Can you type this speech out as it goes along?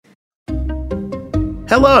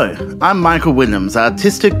Hello, I'm Michael Williams,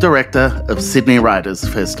 Artistic Director of Sydney Writers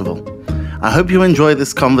Festival. I hope you enjoy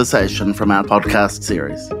this conversation from our podcast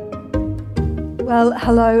series. Well,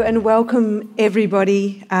 hello and welcome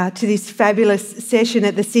everybody to this fabulous session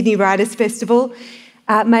at the Sydney Writers Festival.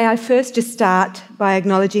 May I first just start by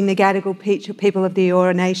acknowledging the Gadigal people of the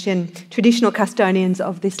Eora Nation, traditional custodians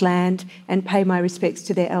of this land, and pay my respects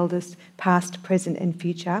to their elders, past, present and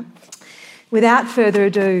future. Without further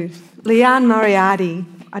ado, Liane Moriarty,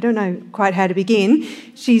 I don't know quite how to begin.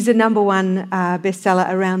 She's a number one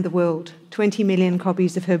bestseller around the world. 20 million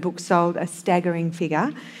copies of her books sold, a staggering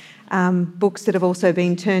figure. Books that have also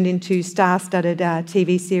been turned into star-studded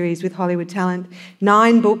TV series with Hollywood talent.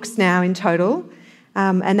 9 books now in total.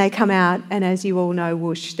 And they come out, and as you all know,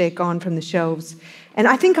 whoosh, they're gone from the shelves. And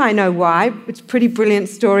I think I know why. It's pretty brilliant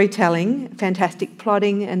storytelling, fantastic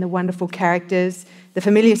plotting, and the wonderful characters, the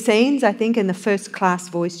familiar scenes, I think, and the first-class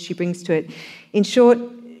voice she brings to it. In short,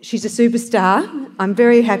 she's a superstar. I'm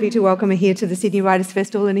very happy to welcome her here to the Sydney Writers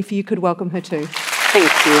Festival, and if you could welcome her too. Thank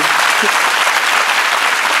you.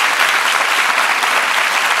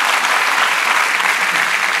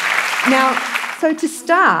 Now, so to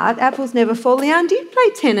start, apples never fall. Liane, do you play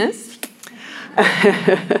tennis?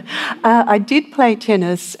 I did play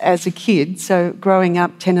tennis as a kid, so growing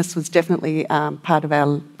up, tennis was definitely part of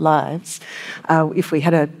our lives. If we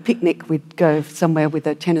had a picnic, we'd go somewhere with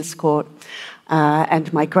a tennis court.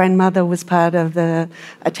 And my grandmother was part of a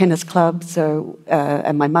tennis club,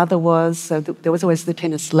 and my mother was, so there was always the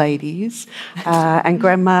tennis ladies. And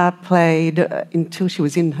Grandma played until she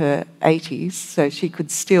was in her 80s, so she could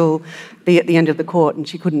still be at the end of the court and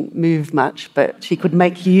she couldn't move much, but she could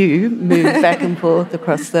make you move back and forth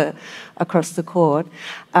across the court.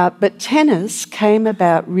 But tennis came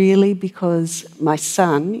about really because my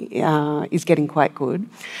son is getting quite good.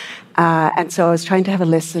 And so I was trying to have a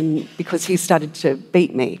lesson because he started to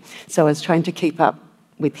beat me. So I was trying to keep up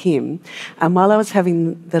with him. And while I was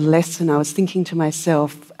having the lesson, I was thinking to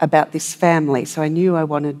myself about this family. So I knew I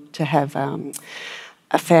wanted to have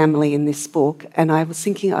a family in this book. And I was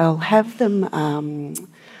thinking I'll have them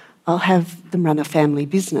run a family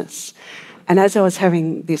business. And as I was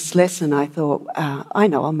having this lesson, I thought, I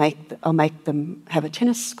know, I'll make them have a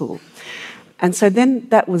tennis school. And so then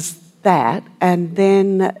that was that, and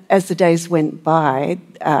then as the days went by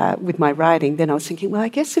with my writing, then I was thinking, well, I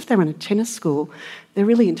guess if they run a tennis school, they're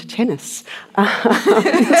really into tennis. So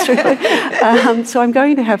I'm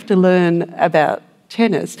going to have to learn about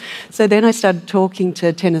tennis. So then I started talking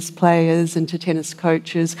to tennis players and to tennis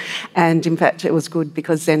coaches, and in fact it was good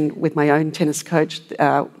because then with my own tennis coach,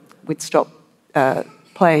 we'd stop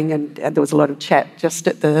playing, and there was a lot of chat just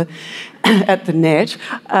at the net,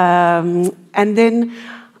 and then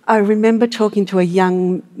I remember talking to a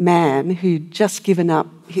young man who'd just given up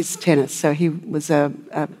his tennis. So he was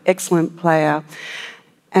an excellent player,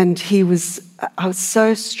 and I was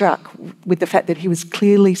so struck with the fact that he was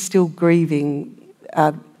clearly still grieving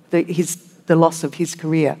the loss of his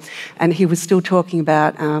career. And he was still talking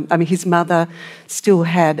about, his mother still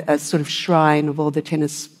had a sort of shrine of all the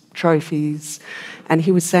tennis trophies, and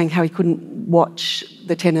he was saying how he couldn't watch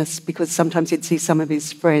the tennis because sometimes he'd see some of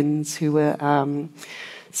his friends who were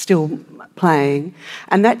still playing.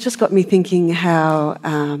 And that just got me thinking how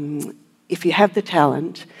if you have the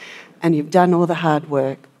talent and you've done all the hard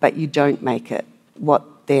work but you don't make it, what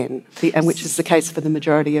then? And which is the case for the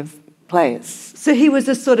majority of players. So he was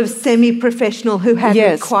a sort of semi-professional who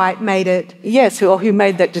hadn't quite made it. Yes, who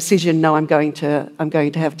made that decision, no, I'm going to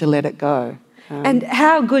have to let it go. And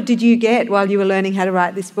how good did you get while you were learning how to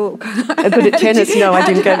write this book? Good at tennis? No, I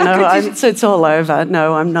didn't get. No, so it's all over.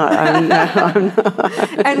 No, I'm not. I'm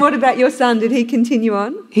not. And what about your son? Did he continue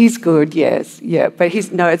on? He's good, yes, yeah. But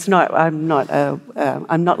it's not. I'm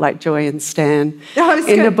not like Joy and Stan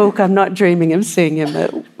in the book. I'm not dreaming of seeing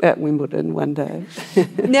him at Wimbledon one day.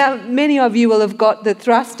 Now, many of you will have got the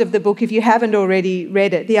thrust of the book if you haven't already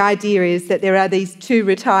read it. The idea is that there are these 2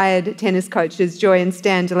 retired tennis coaches, Joy and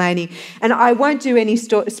Stan Delaney, and I won't do any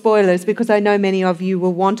spoilers because I know many of you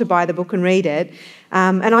will want to buy the book and read it.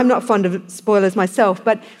 And I'm not fond of spoilers myself,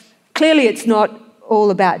 but clearly it's not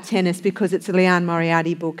all about tennis because it's a Liane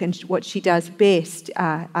Moriarty book, and what she does best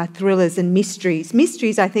are thrillers and mysteries.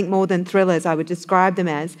 Mysteries, I think, more than thrillers, I would describe them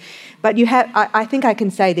as. But I think I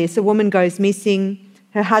can say this. A woman goes missing,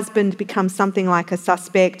 her husband becomes something like a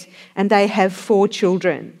suspect, and they have 4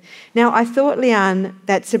 children. Now, I thought, Liane,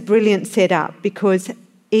 that's a brilliant setup because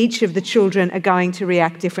each of the children are going to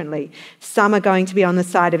react differently. Some are going to be on the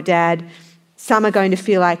side of dad. Some are going to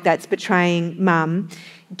feel like that's betraying mum.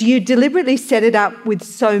 Do you deliberately set it up with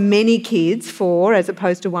so many kids, 4 as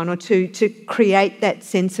opposed to 1 or 2, to create that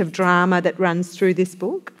sense of drama that runs through this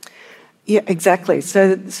book? Yeah, exactly.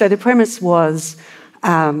 So the premise was,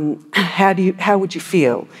 how would you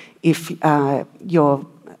feel if your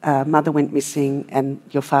mother went missing and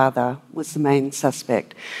your father was the main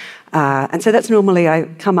suspect? And so that's normally, I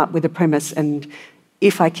come up with a premise, and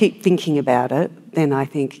if I keep thinking about it, then I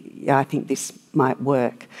think this might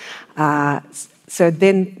work. So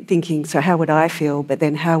then thinking, so how would I feel? But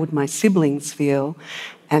then how would my siblings feel?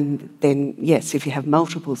 And then, yes, if you have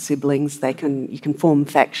multiple siblings, you can form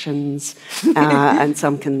factions, and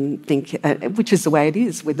some can think, which is the way it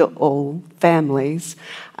is with all families.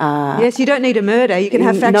 Yes, you don't need a murder; you can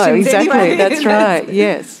have factions. No, exactly. Anyway. That's right.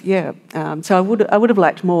 Yes, yeah. So I would have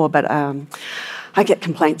liked more, but I get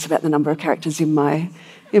complaints about the number of characters in my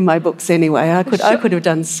books anyway. I could have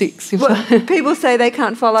done 6. People say they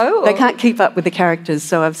can't follow? Or? They can't keep up with the characters,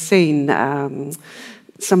 so I've seen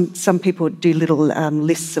some people do little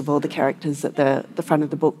lists of all the characters at the front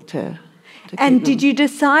of the book to And did you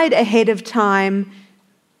decide ahead of time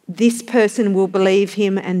this person will believe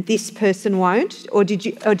him and this person won't? Or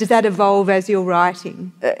does that evolve as you're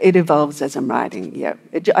writing? It evolves as I'm writing, yeah.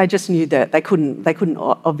 I just knew that they couldn't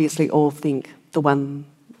obviously all think the one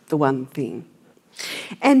thing.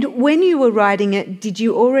 And when you were writing it, did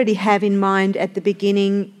you already have in mind at the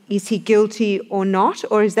beginning, is he guilty or not?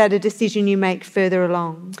 Or is that a decision you make further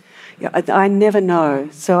along? Yeah, I never know.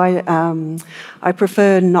 So I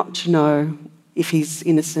prefer not to know if he's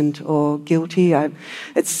innocent or guilty. It's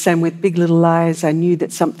the same with Big Little Lies. I knew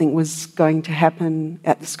that something was going to happen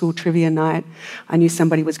at the school trivia night. I knew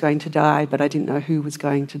somebody was going to die, but I didn't know who was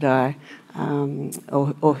going to die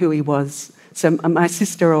or who he was. So my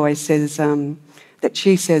sister always says that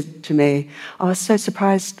she said to me, I was so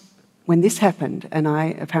surprised when this happened. And I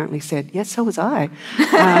apparently said, yes, so was I.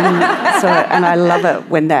 And I love it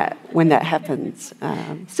when that happens.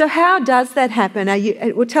 So how does that happen?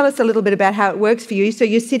 Well, tell us a little bit about how it works for you. So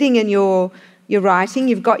you're sitting and you're writing,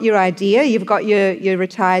 you've got your idea, you've got your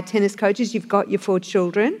retired tennis coaches, you've got your 4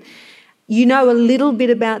 children. You know a little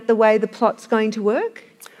bit about the way the plot's going to work?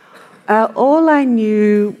 All I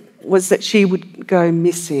knew was that she would go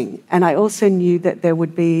missing. And I also knew that there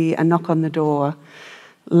would be a knock on the door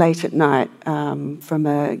late at night from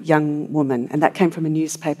a young woman. And that came from a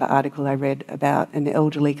newspaper article I read about an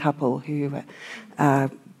elderly couple who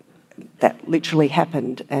that literally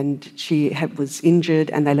happened. And she was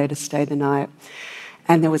injured and they let her stay the night.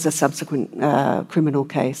 And there was a subsequent criminal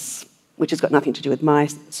case, which has got nothing to do with my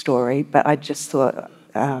story, but I just thought,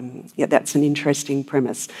 that's an interesting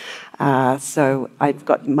premise. So I've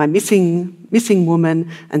got my missing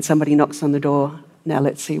woman and somebody knocks on the door. Now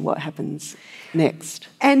let's see what happens next.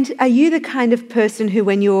 And are you the kind of person who,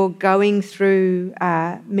 when you're going through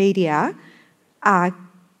media, are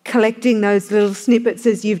collecting those little snippets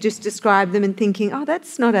as you've just described them and thinking, oh,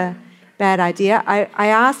 that's not a bad idea? I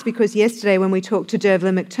asked because yesterday when we talked to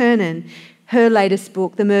Dervla McTernan, her latest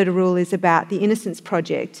book, The Murder Rule, is about the Innocence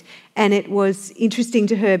Project. And it was interesting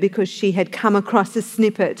to her because she had come across a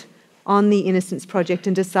snippet on the Innocence Project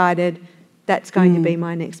and decided that's going to be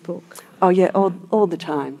my next book. Oh, yeah, all the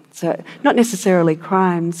time. So not necessarily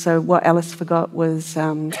crime. So what Alice forgot was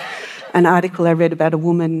an article I read about a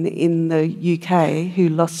woman in the UK who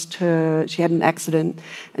she had an accident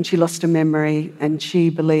and she lost her memory and she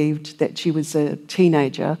believed that she was a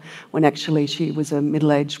teenager when actually she was a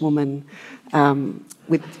middle-aged woman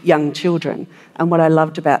with young children. And what I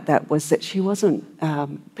loved about that was that she wasn't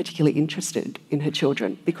particularly interested in her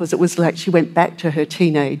children because it was like she went back to her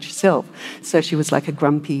teenage self. So she was like a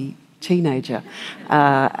grumpy teenager.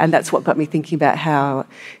 And that's what got me thinking about how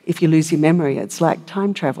if you lose your memory, it's like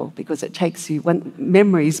time travel because it takes you, when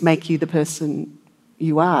memories make you the person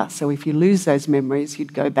you are. So if you lose those memories,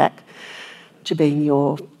 you'd go back to being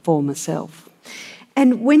your former self.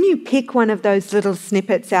 And when you pick one of those little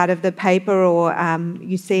snippets out of the paper or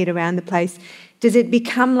you see it around the place, does it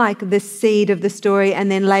become like the seed of the story and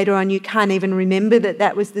then later on you can't even remember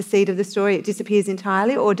that was the seed of the story, it disappears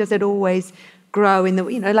entirely? Or does it always grow in the,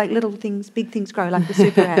 like little things, big things grow, like the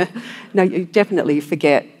super ad? No, you definitely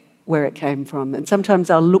forget where it came from. And sometimes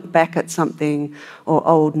I'll look back at something or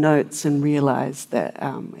old notes and realise that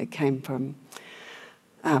it came from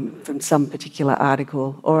some particular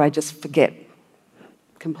article, or I just forget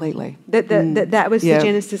completely. That was the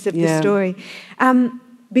genesis of the story.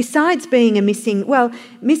 Besides being a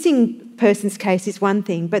missing person's case is one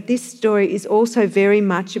thing, but this story is also very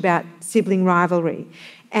much about sibling rivalry.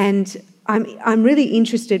 And I'm really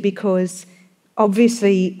interested because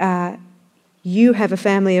obviously you have a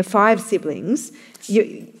family of 5 siblings.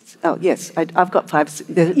 Oh, yes, I've got five.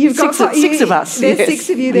 You've got six of us. There's yes. 6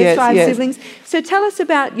 of you, there's yes, 5 yes. siblings. So tell us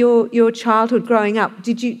about your childhood growing up.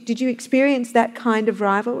 Did you experience that kind of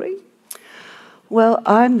rivalry? Well,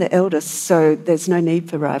 I'm the eldest, so there's no need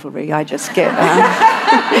for rivalry. I just get...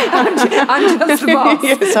 I'm just the boss.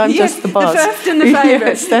 Yes, I'm just the boss. The first and the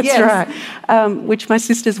favourite. Yes, that's right. Which my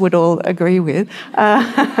sisters would all agree with.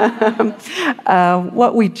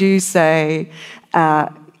 What we do say,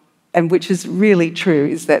 and which is really true,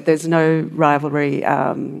 is that there's no rivalry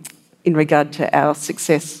in regard to our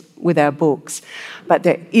success with our books, but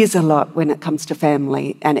there is a lot when it comes to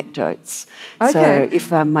family anecdotes. Okay. So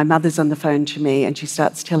if my mother's on the phone to me and she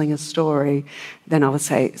starts telling a story, then I will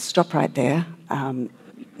say, stop right there.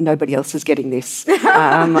 Nobody else is getting this.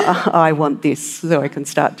 I want this, so I can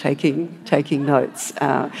start taking notes.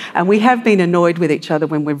 And we have been annoyed with each other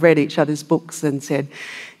when we've read each other's books and said,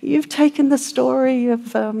 you've taken the story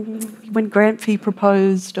of when Granfey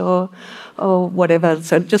proposed or whatever.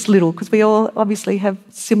 So just little, because we all obviously have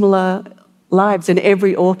similar lives and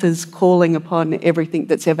every author's calling upon everything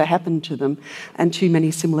that's ever happened to them, and too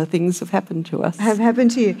many similar things have happened to us. Have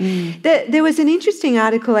happened to you. There was an interesting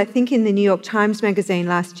article, I think, in the New York Times Magazine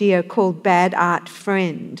last year called Bad Art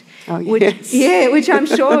Friend. Oh, yes. Which I'm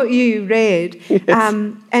sure you read. Yes.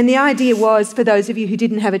 And the idea was, for those of you who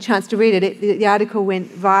didn't have a chance to read it, the article went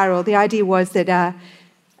viral. The idea was that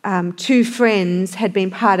 2 friends had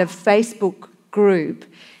been part of a Facebook group,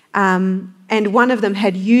 and one of them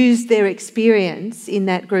had used their experience in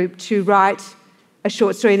that group to write a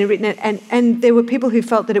short story and had written it. And there were people who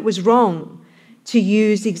felt that it was wrong to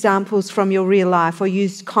use examples from your real life or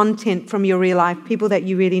use content from your real life, people that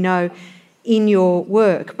you really know, in your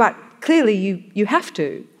work. But clearly you have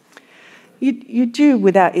to. You do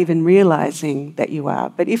without even realising that you are.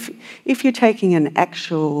 But if you're taking an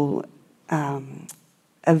actual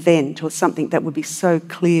event or something that would be so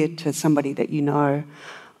clear to somebody that you know,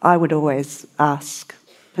 I would always ask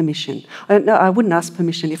permission. No, I wouldn't ask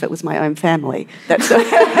permission if it was my own family. That's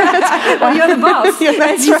well, you're the boss. Yeah,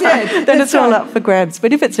 that's right. Then it's all up for grabs.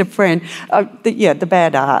 But if it's a friend, the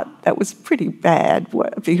bad art, that was pretty bad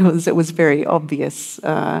because it was very obvious.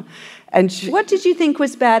 What did you think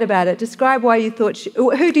was bad about it? Describe why you thought...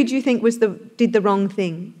 who did you think did the wrong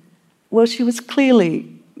thing? Well, she was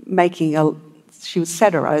clearly she was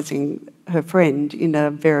satirising her friend in a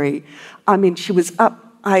very... I mean, she was up...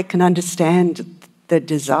 I can understand the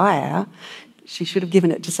desire. She should have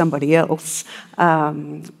given it to somebody else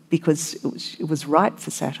because it was ripe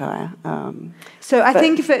for satire. So I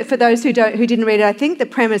think for those who didn't read it, I think the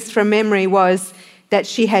premise from memory was that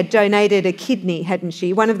she had donated a kidney, hadn't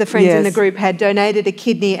she? One of the friends in the group had donated a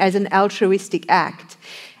kidney as an altruistic act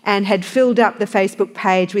and had filled up the Facebook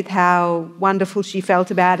page with how wonderful she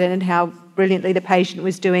felt about it and how brilliantly the patient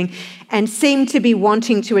was doing, and seemed to be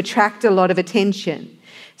wanting to attract a lot of attention.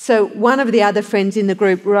 So one of the other friends in the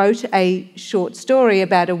group wrote a short story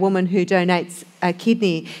about a woman who donates a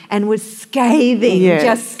kidney and was scathing,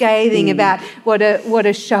 just scathing about what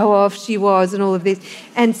a show-off she was and all of this.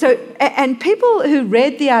 And so, and people who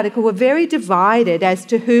read the article were very divided as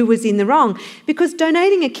to who was in the wrong, because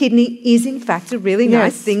donating a kidney is in fact a really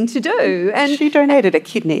nice thing to do. And she donated a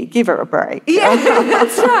kidney. Give her a break. Yeah,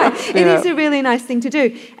 that's right. It is a really nice thing to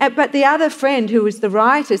do. But the other friend, who was the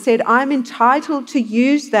writer, said, I'm entitled to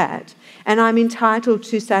use that and I'm entitled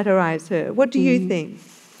to satirise her. What do you think?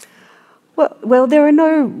 Well, there are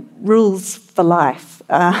no rules for life.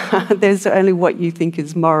 There's only what you think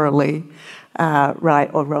is morally right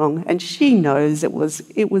or wrong. And she knows it was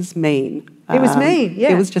mean. It was mean,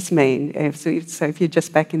 yeah. It was just mean. So if you're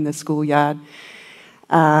just back in the schoolyard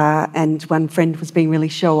and one friend was being really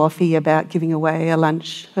show-offy about giving away her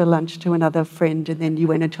lunch to another friend, and then you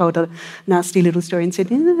went and told a nasty little story and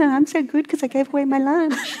said, I'm so good because I gave away my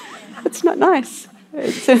lunch. It's not nice.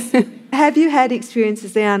 Have you had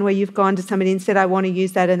experiences, Leanne, where you've gone to somebody and said, I want to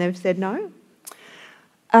use that, and they've said no?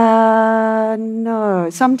 No.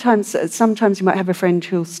 Sometimes you might have a friend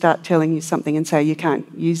who'll start telling you something and say you can't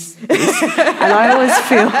use this, and I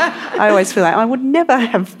always feel like I would never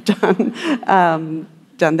have done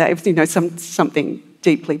that if something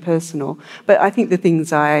deeply personal. But I think the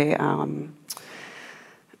things I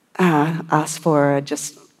ask for are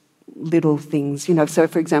just little things, So,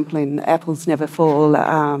 for example, in Apples Never Fall,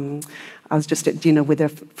 I was just at dinner with a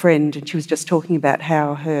friend, and she was just talking about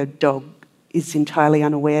how her dog is entirely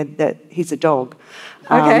unaware that he's a dog.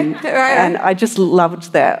 Okay, right. And I just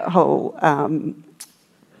loved that whole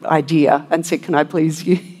idea and said, can I please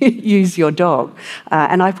use your dog?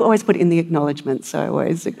 And I've always put in the acknowledgements, so I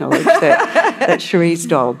always acknowledge that Cherie's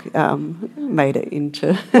dog made it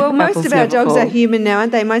into Well, most Apples of our Never dogs Fall. are human now,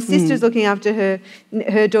 aren't they? My sister's looking after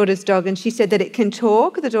her daughter's dog, and she said that it can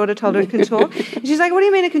talk. The daughter told her it can talk. And she's like, what do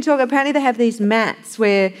you mean it can talk? Apparently they have these mats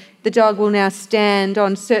where the dog will now stand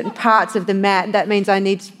on certain parts of the mat. That means I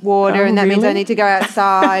need water, and that means I need to go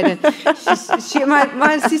outside. And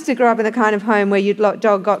my sister grew up in the kind of home where your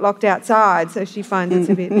dog got locked outside, so she finds it's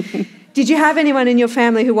a bit... Did you have anyone in your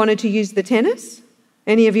family who wanted to use the tennis?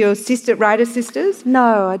 Any of your rider sisters?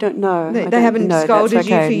 No, I don't know. They haven't scolded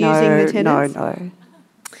you for using the tennis? No.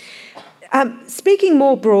 Speaking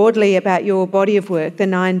more broadly about your body of work, the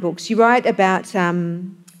 9 books, you write about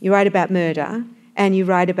murder, and you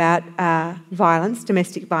write about violence,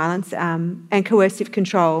 domestic violence, and coercive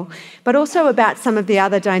control, but also about some of the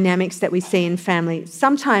other dynamics that we see in family.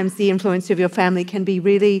 Sometimes the influence of your family can be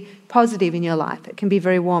really positive in your life. It can be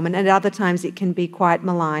very warm, and at other times it can be quite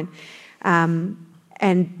malign, and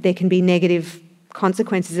there can be negative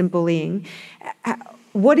consequences and bullying.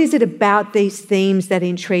 What is it about these themes that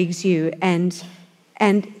intrigues you? And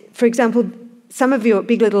for example, some of your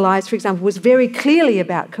Big Little Lies, for example, was very clearly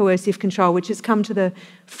about coercive control, which has come to the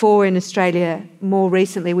fore in Australia more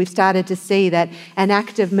recently. We've started to see that an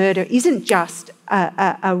act of murder isn't just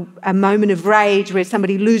a moment of rage where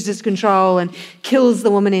somebody loses control and kills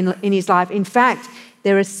the woman in his life. In fact,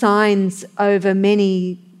 there are signs over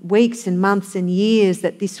many weeks and months and years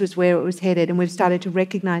that this was where it was headed, and we've started to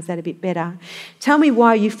recognise that a bit better. Tell me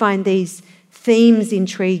why you find these themes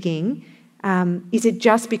intriguing. Is it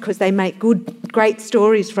just because they make great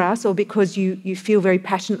stories for us, or because you feel very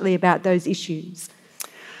passionately about those issues?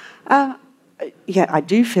 Yeah, I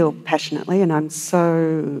do feel passionately, and I'm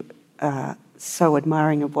so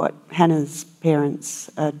admiring of what Hannah's parents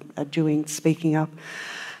are doing, speaking up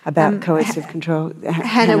about coercive control.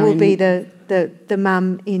 Hannah will be the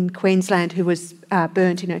mum in Queensland who was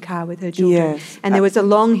burnt in her car with her children. Yes. And there was a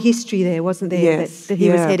long history there, wasn't there, yes, that he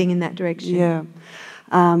was heading in that direction? Yeah.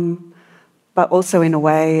 But also, in a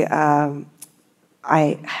way, I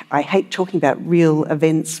hate talking about real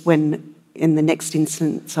events when, in the next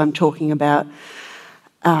instance, I'm talking about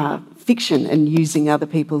fiction and using other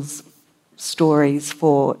people's stories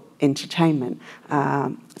for entertainment.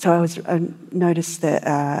 So I noticed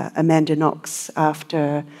that Amanda Knox,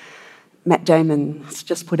 after Matt Damon's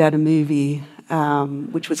just put out a movie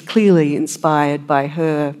which was clearly inspired by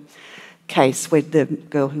her case with the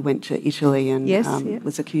girl who went to Italy and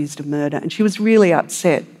was accused of murder, and she was really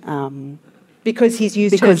upset. Because he's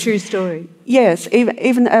used her true story. Yes,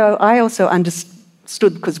 even though I also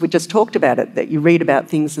understood, because we just talked about it, that you read about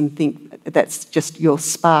things and think that's just your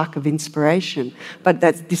spark of inspiration, but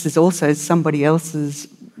this is also somebody else's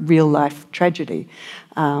real-life tragedy.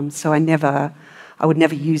 So I would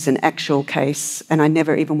never use an actual case, and I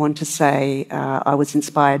never even want to say I was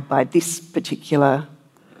inspired by this particular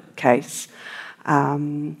case.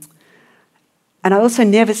 And I also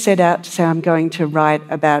never set out to say I'm going to write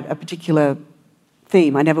about a particular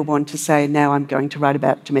theme. I never want to say now I'm going to write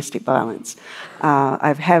about domestic violence.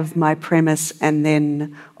 I have my premise, and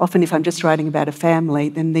then often if I'm just writing about a family,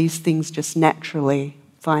 then these things just naturally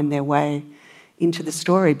find their way into the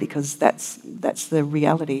story, because that's the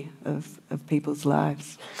reality of people's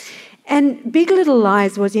lives. And Big Little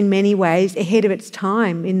Lies was in many ways ahead of its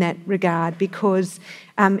time in that regard, because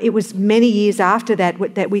it was many years after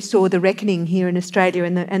that we saw the reckoning here in Australia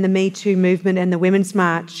and the Me Too movement and the Women's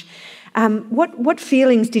March. What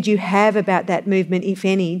feelings did you have about that movement, if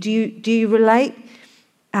any? Do you relate?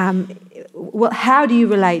 How do you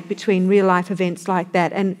relate between real-life events like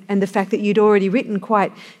that and the fact that you'd already written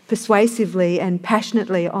quite persuasively and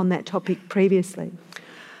passionately on that topic previously?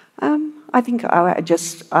 I think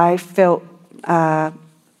I felt, I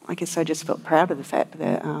guess I just felt proud of the fact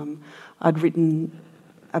that I'd written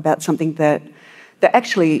about something that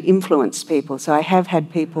actually influenced people. So I have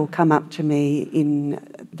had people come up to me in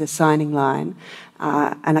the signing line,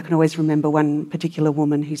 and I can always remember one particular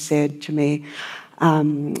woman who said to me,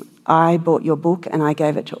 I bought your book and I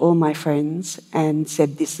gave it to all my friends and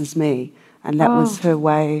said, "This is me." And that was her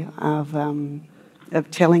way of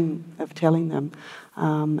telling them.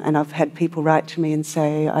 And I've had people write to me and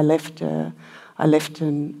say, I left a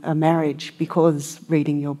marriage because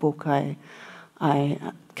reading your book I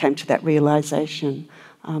came to that realisation.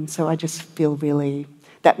 So I just feel really...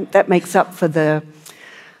 That makes up for the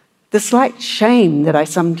slight shame that I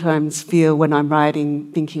sometimes feel when I'm writing,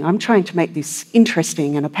 thinking, I'm trying to make this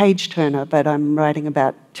interesting and a page-turner, but I'm writing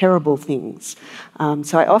about terrible things.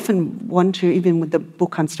 So I often want to, even with the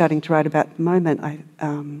book I'm starting to write about at the moment,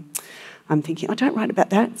 I'm thinking, oh, don't write about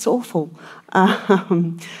that, it's awful.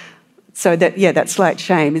 So that slight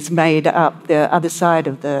shame is made up. The other side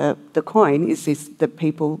of the coin is the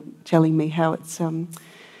people telling me how it's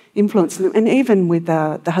influenced them. And even with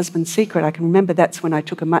The Husband's Secret, I can remember that's when I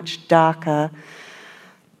took a much darker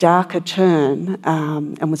turn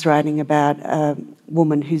and was writing about a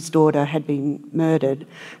woman whose daughter had been murdered.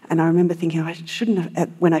 And I remember thinking,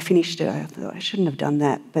 when I finished it, I thought I shouldn't have done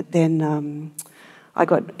that. But then I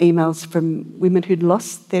got emails from women who'd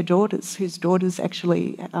lost their daughters, whose daughters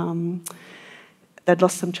actually, they'd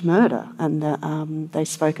lost them to murder. And they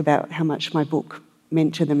spoke about how much my book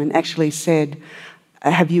meant to them and actually said,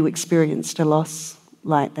 have you experienced a loss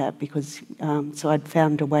like that? Because, so I'd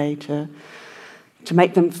found a way to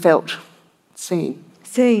make them felt seen.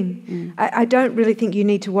 I don't really think you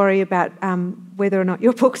need to worry about whether or not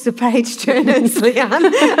your books are page turners,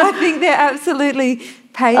 Leanne. I think they're absolutely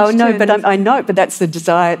page turners. Oh no, but I know, but that's the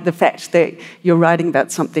desire, the fact that you're writing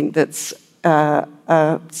about something that's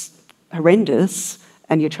horrendous,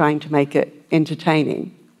 and you're trying to make it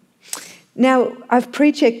entertaining. Now, I've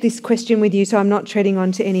pre-checked this question with you, so I'm not treading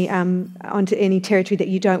onto any territory that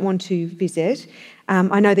you don't want to visit.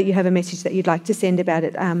 I know that you have a message that you'd like to send about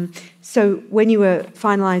it. So when you were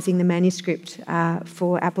finalising the manuscript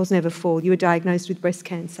for Apples Never Fall, you were diagnosed with breast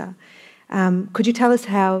cancer. Could you tell us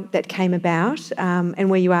how that came about and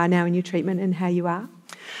where you are now in your treatment and how you are?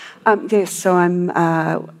 Yes, so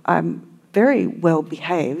I'm very well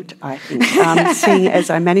behaved, I think, seeing as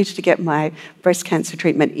I managed to get my breast cancer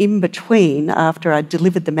treatment in between after I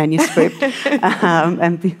delivered the manuscript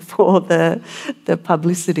and before the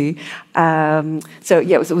publicity.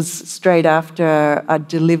 It was straight after I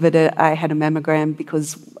delivered it. I had a mammogram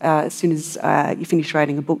because as soon as you finish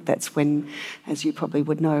writing a book, that's when, as you probably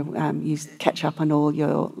would know, you catch up on all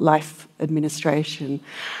your life administration.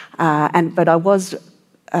 But I was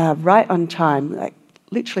right on time, like,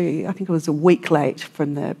 literally, I think it was a week late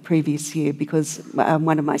from the previous year because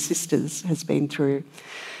one of my sisters has been through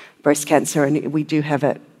breast cancer and we do have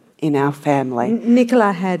it in our family.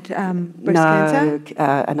 Nicola had breast cancer?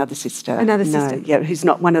 No, another sister. Another sister? No, yeah, who's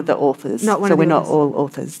not one of the authors. Not one so of the we're authors. not all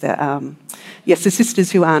authors. Yes, the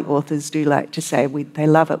sisters who aren't authors do like to say, they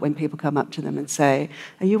love it when people come up to them and say,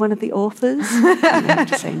 are you one of the authors? And they have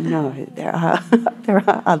to say, no, there are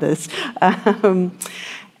others.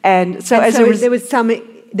 There was some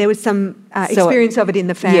experience of it in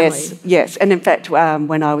the family. Yes. And in fact,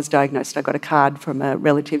 when I was diagnosed, I got a card from a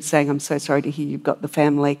relative saying, I'm so sorry to hear you've got the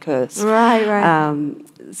family curse. Right.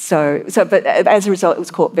 But as a result, it was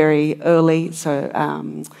caught very early, so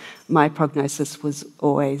my prognosis was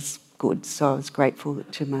always good. So I was grateful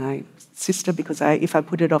to my sister because if I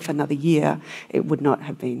put it off another year, it would not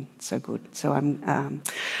have been so good. So I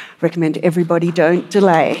recommend everybody don't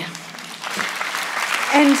delay.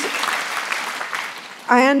 And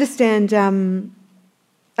I understand. I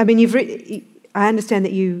understand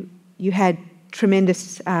that you had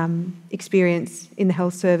tremendous experience in the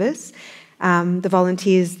health service. The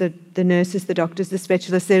volunteers, the nurses, the doctors, the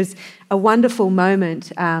specialists. There's a wonderful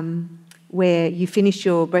moment where you finish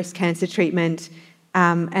your breast cancer treatment,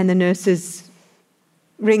 and the nurses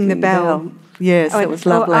ring the bell. Yes, it was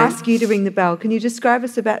lovely. Or ask you to ring the bell. Can you describe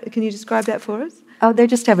that for us? Oh, they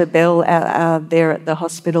just have a bell there at the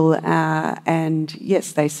hospital, and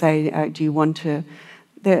yes, they say, "Do you want to?"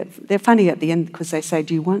 They're funny at the end because they say,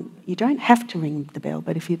 You don't have to ring the bell,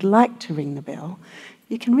 but if you'd like to ring the bell,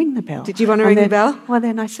 you can ring the bell." Did you want to ring the bell? Well,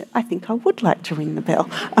 then I said, I think I would like to ring the bell.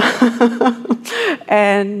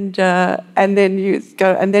 and then you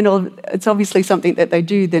go, and then it's obviously something that they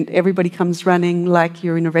do. Then everybody comes running like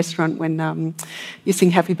you're in a restaurant when you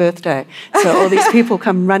sing Happy Birthday. So all these people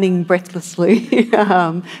come running breathlessly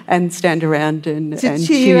and stand around and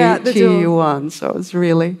cheer you on. So it was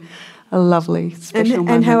really a lovely, special moment.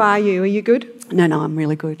 And how are you? Are you good? No, I'm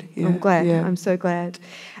really good. Yeah. I'm glad. Yeah. I'm so glad.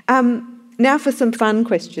 Now for some fun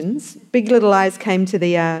questions. Big Little Eyes came to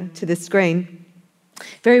the screen.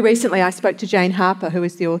 Very recently I spoke to Jane Harper, who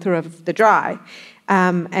is the author of The Dry,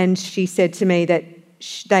 and she said to me that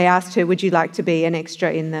they asked her, would you like to be an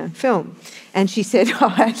extra in the film? And she said,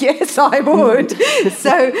 oh, yes, I would.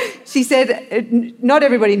 So she said, not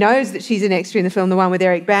everybody knows that she's an extra in the film, the one with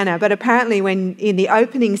Eric Bana, but apparently when in the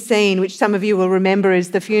opening scene, which some of you will remember is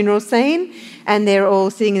the funeral scene, and they're all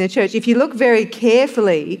sitting in the church, if you look very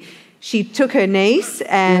carefully, she took her niece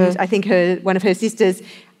and I think one of her sisters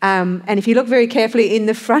And if you look very carefully in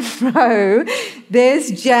the front row, there's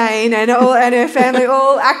Jane and her family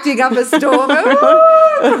all acting up a storm.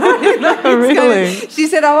 Really? She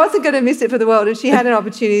said, I wasn't going to miss it for the world, and she had an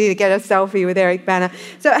opportunity to get a selfie with Eric Bana.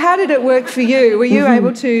 So how did it work for you? Were you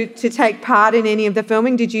able to take part in any of the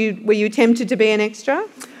filming? Were you tempted to be an extra?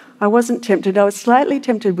 I wasn't tempted. I was slightly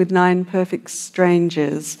tempted with Nine Perfect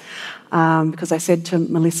Strangers because I said to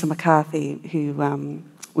Melissa McCarthy, who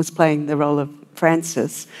was playing the role of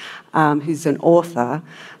Frances, who's an author,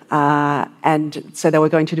 and so they were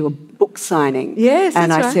going to do a book signing. Yes,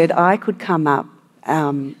 and I said I could come up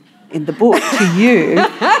in the book to you,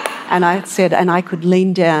 and I said, and I could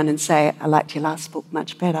lean down and say, I liked your last book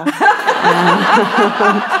much better.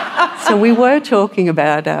 So we were talking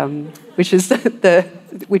about, which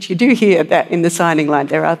you do hear that in the signing line.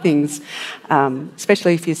 There are things,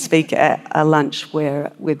 especially if you speak at a lunch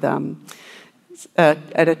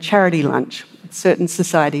at a charity lunch, certain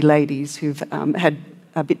society ladies who've had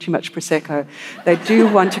a bit too much Prosecco, they do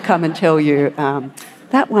want to come and tell you,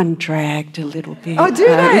 that one dragged a little bit. Oh, do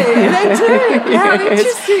they? They do? How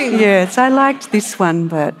interesting. Yes, I liked this one,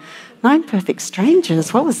 but Nine Perfect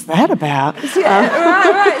Strangers, what was that about?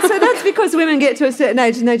 Right. So that's because women get to a certain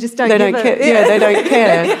age and they just don't give care. Yeah, they don't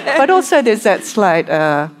care. But also there's that slight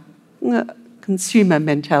consumer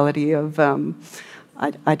mentality of...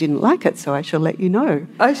 I didn't like it, so I shall let you know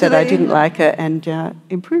that I didn't like it and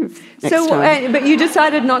improve next time. But you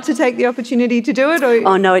decided not to take the opportunity to do it, or?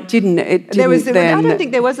 Oh no, it didn't. I don't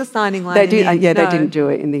think there was a signing line. They didn't do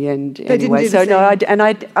it in the end anyway. So no, I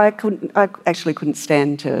actually couldn't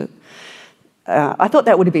stand to. I thought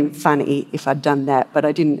that would have been funny if I'd done that, but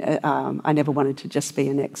I didn't. I never wanted to just be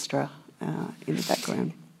an extra in the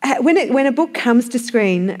background. When a book comes to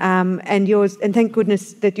screen, and yours, and thank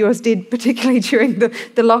goodness that yours did, particularly during the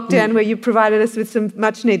lockdown where you provided us with some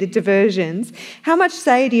much-needed diversions, how much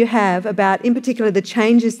say do you have about, in particular, the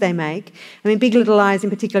changes they make? I mean, Big Little Lies in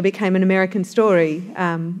particular became an American story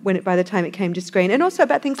by the time it came to screen, and also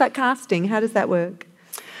about things like casting. How does that work?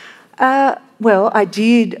 Well, I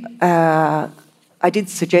did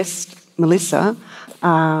suggest Melissa,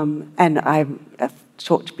 and I've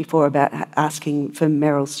talked before about asking for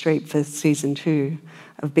Meryl Streep for season 2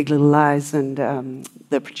 of Big Little Lies, and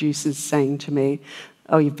the producers saying to me,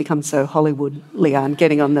 oh, you've become so Hollywood, Leanne,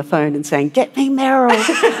 getting on the phone and saying, get me Meryl.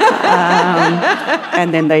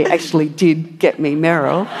 And then they actually did get me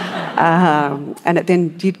Meryl. And it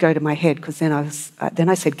then did go to my head, because then I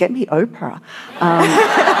said, get me Oprah.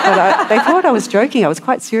 But they thought I was joking. I was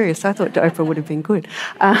quite serious. I thought Oprah would have been good.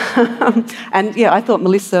 And yeah, I thought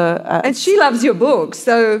Melissa... and she loves your book,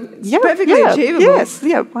 so it's perfectly achievable. Yes,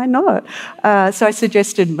 why not? So I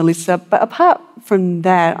suggested Melissa. But apart from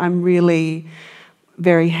that, I'm really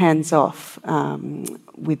very hands-off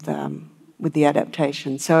with the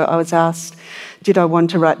adaptation. So I was asked, did I want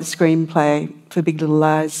to write the screenplay for Big Little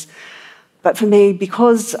Lies? But for me,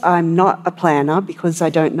 because I'm not a planner, because I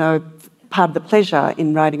don't know, part of the pleasure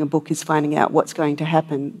in writing a book is finding out what's going to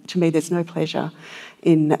happen. To me, there's no pleasure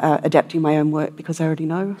in adapting my own work because I already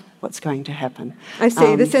know what's going to happen. I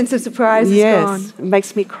see, the sense of surprise is gone. Yes, it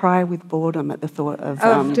makes me cry with boredom at the thought of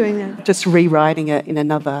doing that. Just rewriting it in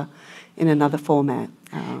another format.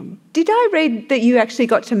 Did I read that you actually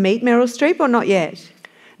got to meet Meryl Streep, or not yet?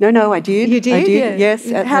 No, I did. You did? I did, yes.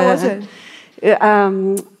 How was it? It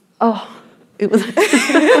was...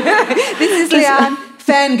 This is Leanne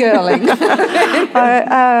fangirling.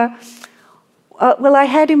 Well, I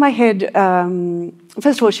had in my head,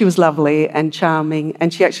 first of all, she was lovely and charming,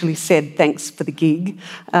 and she actually said thanks for the gig.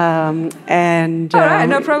 All right,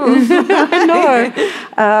 no problem. No.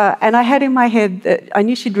 And I had in my head that I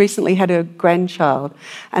knew she'd recently had a grandchild,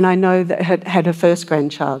 and I know that had her first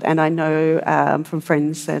grandchild, and I know from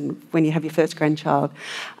friends, and when you have your first grandchild,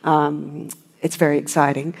 it's very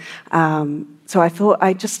exciting. So I thought,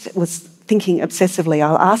 I just was thinking obsessively,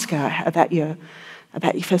 I'll ask her about your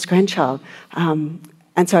first grandchild.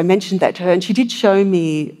 And so I mentioned that to her, and she did show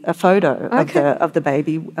me a photo of the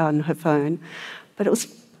baby on her phone. But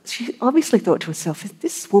she obviously thought to herself, is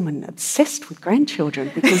this woman obsessed with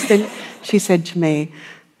grandchildren? Because then she said to me,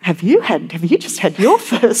 have you just had your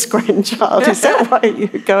first grandchild? Is that why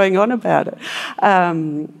you're going on about it?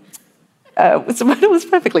 It was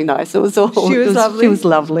perfectly nice. She was lovely. She was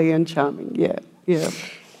lovely and charming, yeah.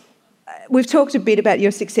 We've talked a bit about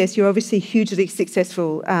your success. You're obviously hugely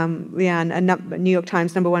successful, Leanne, a New York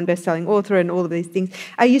Times #1 best-selling author and all of these things.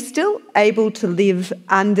 Are you still able to live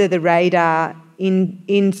under the radar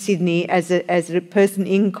in Sydney as a person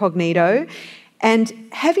incognito? And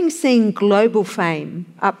having seen global fame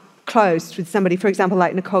up close with somebody, for example,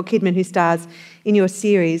 like Nicole Kidman, who stars in your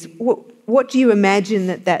series, what do you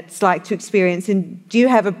imagine that's like to experience? And do you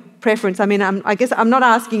have a preference? I mean, I guess I'm not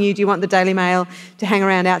asking you, do you want the Daily Mail to hang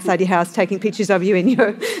around outside your house taking pictures of you in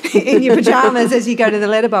your pyjamas as you go to the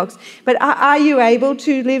letterbox? But are you able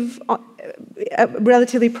to live a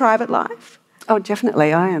relatively private life? Oh,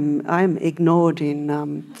 definitely. I am ignored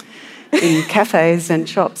in cafes and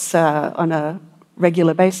shops on a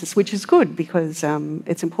regular basis, which is good because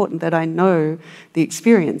it's important that I know the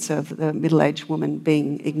experience of the middle-aged woman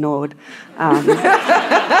being ignored.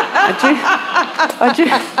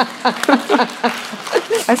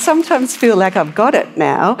 I sometimes feel like I've got it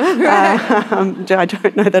now. I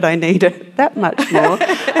don't know that I need it that much more.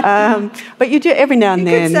 But you do every now and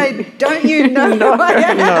then. You could say, don't you know? No,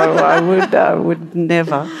 I would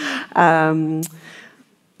never.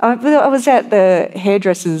 I was at the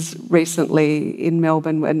hairdressers recently in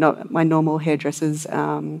Melbourne, not my normal hairdressers,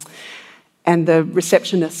 and the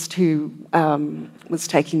receptionist who was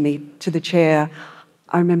taking me to the chair,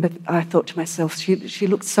 I remember I thought to myself, she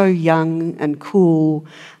looked so young and cool.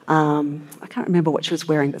 I can't remember what she was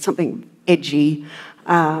wearing, but something edgy.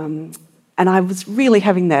 And I was really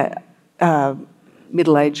having that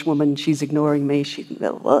middle-aged woman, she's ignoring me,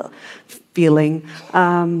 feeling.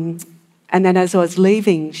 And then as I was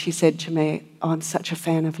leaving, she said to me, oh, I'm such a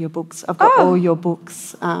fan of your books. I've got all your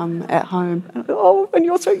books at home. And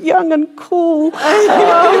you're so young and cool.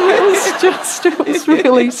 It was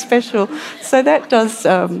really special. So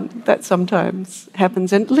that sometimes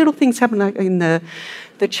happens. And little things happen like in the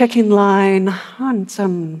check-in line on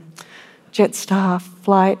some Jetstar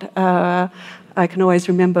flight. I can always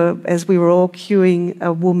remember as we were all queuing,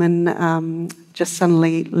 a woman just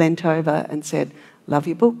suddenly leant over and said, love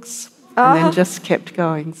your books. And then just kept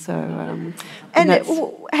going. So, and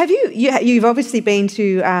have you've obviously been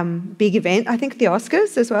to big event? I think the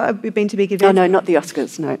Oscars as well. Have you been to big events? Oh no, not the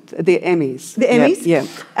Oscars. No, the Emmys. The Emmys. Yeah.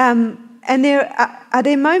 And are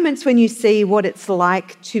there moments when you see what it's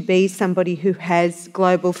like to be somebody who has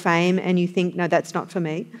global fame, and you think, no, that's not for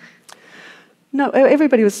me? No,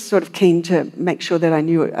 everybody was sort of keen to make sure that I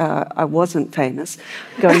knew I wasn't famous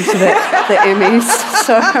going to the Emmys.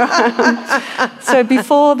 So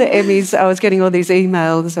before the Emmys, I was getting all these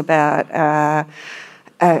emails about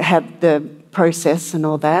how the process and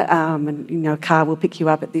all that, and a car will pick you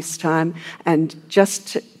up at this time. And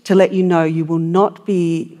just to let you know, you will not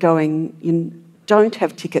be going. You don't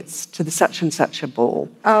have tickets to the such and such a ball.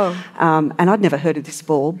 And I'd never heard of this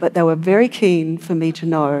ball, but they were very keen for me to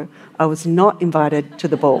know I was not invited to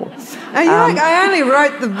the ball. And you're like, I only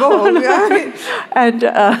wrote the ball. And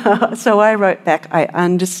so I wrote back, I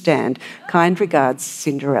understand. Kind regards,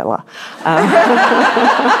 Cinderella.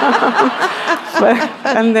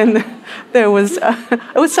 And then there was,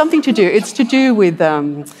 it was something to do. It's to do with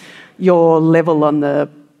your level on the,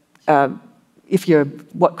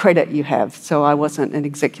 what credit you have. So I wasn't an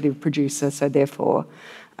executive producer, so therefore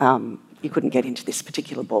you couldn't get into this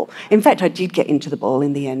particular ball. In fact, I did get into the ball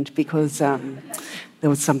in the end because there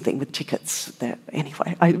was something with tickets that,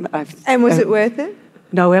 anyway. And was it worth it?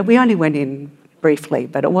 No, we only went in briefly,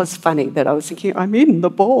 but it was funny that I was thinking, I'm in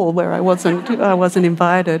the ball where I wasn't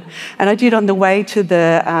invited. And I did on the way to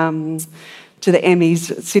the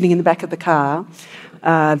Emmys, sitting in the back of the car,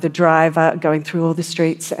 the driver going through all the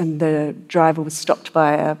streets, and the driver was stopped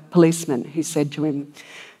by a policeman who said to him,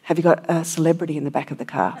 have you got a celebrity in the back of the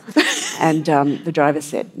car? And the driver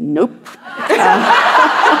said, nope.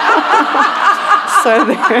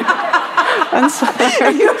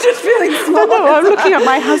 And you're just feeling small. No, I'm looking at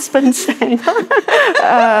my husband saying,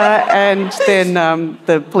 and then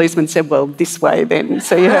the policeman said, well, this way then.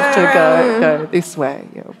 So you have to go this way.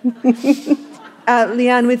 Yeah.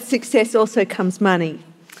 Leanne, with success also comes money.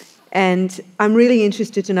 And I'm really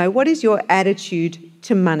interested to know, what is your attitude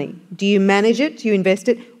to money? Do you manage it? Do you invest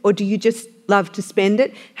it? Or do you just love to spend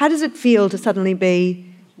it? How does it feel to suddenly be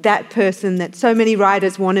that person that so many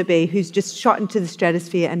writers want to be, who's just shot into the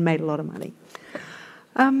stratosphere and made a lot of money?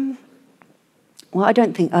 Well, I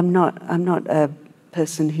don't think I'm not a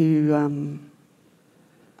person who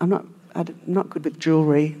I'm not good with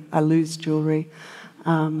jewellery. I lose jewellery.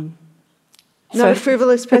 Not a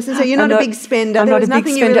frivolous person, so you're not a big spender. I'm there not was a big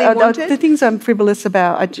nothing spender. you really wanted? The things I'm frivolous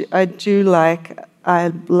about, I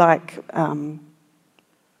like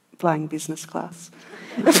flying business class.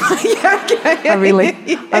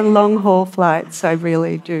 On long haul flights, I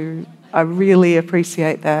really do. I really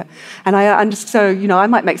appreciate that, and I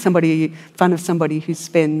might make fun of somebody who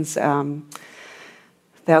spends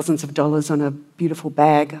thousands of dollars on a beautiful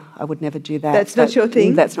bag. I would never do that. That's not your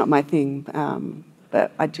thing? That's not my thing.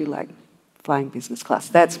 But I do like flying business class.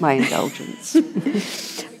 That's my indulgence.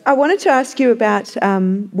 I wanted to ask you about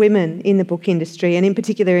women in the book industry, and in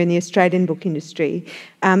particular in the Australian book industry.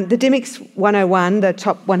 The Dymocks 101, the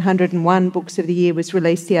top 101 books of the year, was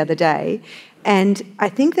released the other day, and I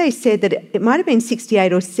think they said that it might have been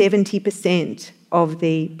 68 or 70% of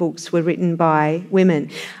the books were written by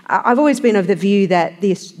women. I've always been of the view that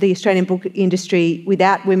the Australian book industry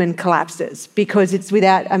without women collapses, because it's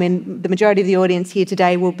without, I mean, the majority of the audience here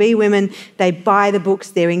today will be women. They buy the books,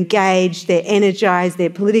 they're engaged, they're energised, they're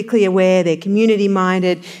politically aware, they're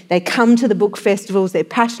community-minded, they come to the book festivals, they're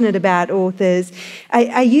passionate about authors.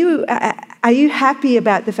 Are you happy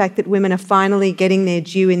about the fact that women are finally getting their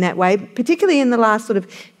due in that way, particularly in the last sort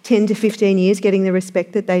of 10 to 15 years, getting the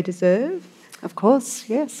respect that they deserve? Of course,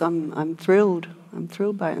 yes. I'm thrilled. I'm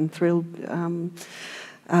thrilled by it. I'm thrilled.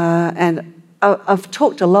 And I've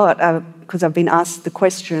talked a lot because I've been asked the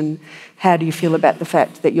question, how do you feel about the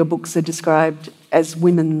fact that your books are described as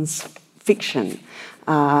women's fiction?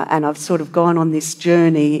 And I've sort of gone on this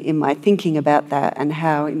journey in my thinking about that, and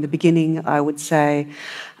how in the beginning I would say,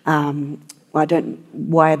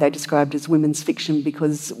 why are they described as women's fiction?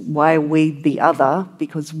 Because why are we the other?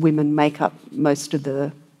 Because women make up most of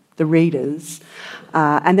the readers.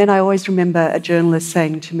 And then I always remember a journalist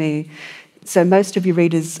saying to me, so most of your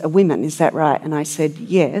readers are women, is that right? And I said,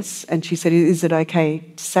 yes. And she said, is it okay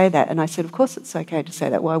to say that? And I said, of course it's okay to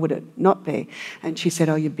say that. Why would it not be? And she said,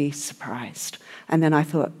 oh, you'd be surprised. And then I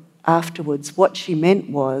thought afterwards, what she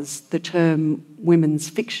meant was the term women's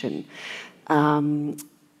fiction. And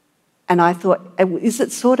I thought, was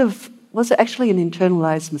it actually an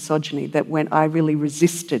internalised misogyny that when I really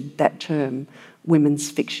resisted that term, women's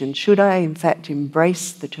fiction? Should I, in fact,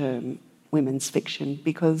 embrace the term women's fiction?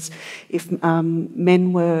 Because if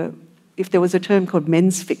there was a term called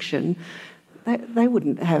men's fiction, they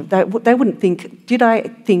wouldn't think. Did I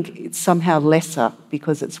think it's somehow lesser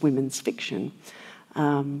because it's women's fiction?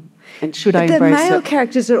 And should I embrace it? The male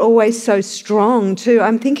characters are always so strong too.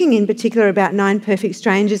 I'm thinking in particular about 9 Perfect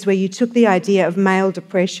Strangers, where you took the idea of male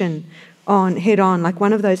depression head on. Like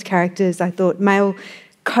one of those characters, I thought male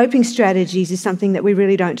coping strategies is something that we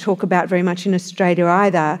really don't talk about very much in Australia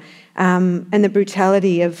either, and the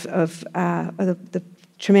brutality of the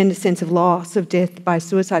tremendous sense of loss, of death by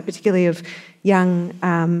suicide, particularly of young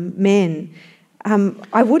men.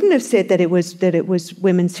 I wouldn't have said that it was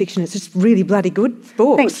women's fiction. It's just really bloody good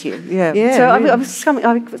books. Thank you. Yeah. So I was coming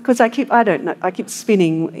because I keep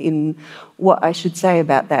spinning in what I should say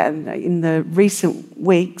about that. And in the recent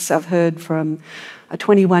weeks, I've heard from a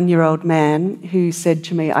 21-year-old man who said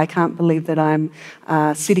to me, I can't believe that I'm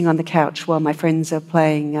sitting on the couch while my friends are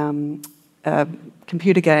playing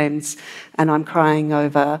computer games and I'm crying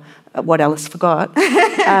over what Alice forgot.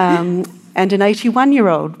 And an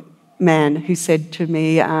 81-year-old man who said to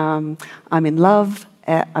me, I'm in love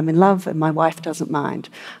and my wife doesn't mind.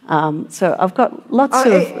 So I've got lots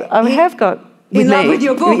I have got... In love with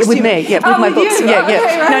your books? With me, yeah, with my books. You? Yeah.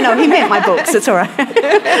 Okay, right. No, he meant my books, it's all right.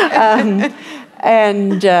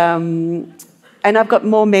 And I've got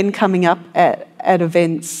more men coming up at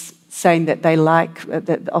events saying that they like,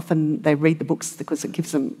 that often they read the books because it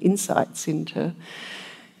gives them insights into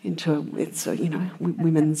it's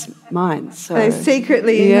women's minds. So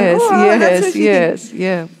secretly, yes.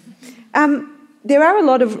 There are a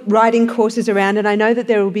lot of writing courses around, and I know that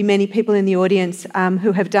there will be many people in the audience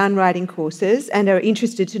who have done writing courses and are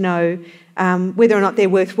interested to know whether or not they're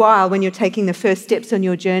worthwhile when you're taking the first steps on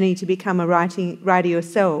your journey to become a writer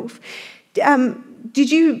yourself. Did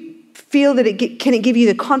you feel that can it give you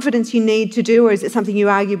the confidence you need to do, or is it something you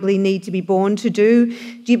arguably need to be born to do?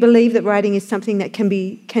 Do you believe that writing is something that can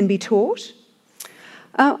be taught?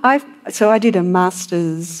 So I did a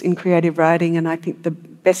master's in creative writing, and I think the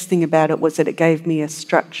best thing about it was that it gave me a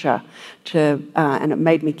structure and it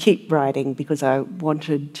made me keep writing because I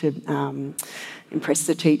wanted to impress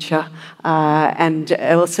the teacher. And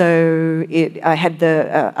also I had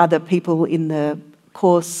the other people in the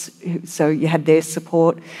course, so you had their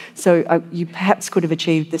support. So you perhaps could have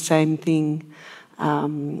achieved the same thing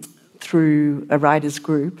through a writers'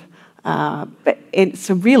 group.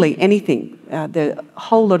 So really anything, there are a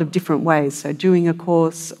whole lot of different ways. So doing a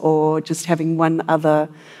course or just having one other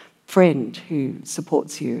friend who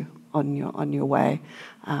supports you on your way.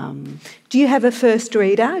 Do you have a first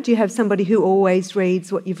reader? Do you have somebody who always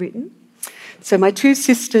reads what you've written? So my 2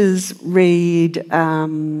 sisters read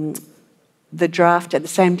the draft at the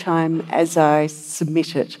same time as I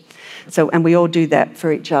submit it. And we all do that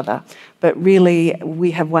for each other. But really,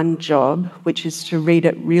 we have one job, which is to read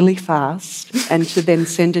it really fast and to then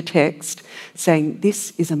send a text saying,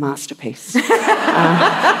 this is a masterpiece. You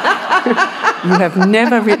have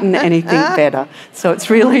never written anything better. So it's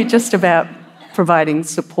really just about providing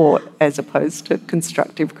support as opposed to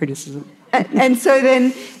constructive criticism. And so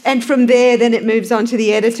then, and from there, then it moves on to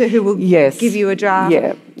the editor who will give you a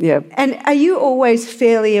draft. Yeah. And are you always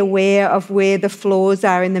fairly aware of where the flaws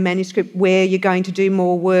are in the manuscript, where you're going to do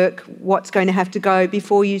more work, what's going to have to go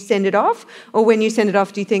before you send it off? Or when you send it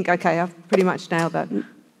off, do you think, okay, I've pretty much nailed that?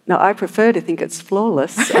 No, I prefer to think it's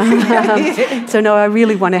flawless. So no, I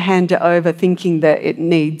really want to hand it over thinking that it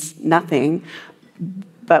needs nothing,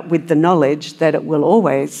 but with the knowledge that it will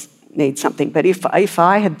always need something. But if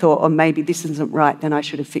I had thought, oh, maybe this isn't right, then I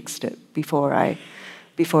should have fixed it before I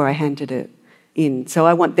handed it in. So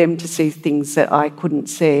I want them to see things that I couldn't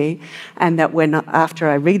see, and that after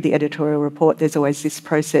I read the editorial report, there's always this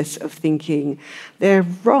process of thinking they're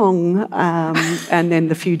wrong, and then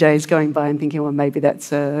the few days going by and thinking, well, maybe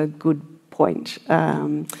that's a good point.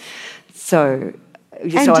 So do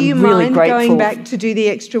you I'm really mind grateful. Going back to do the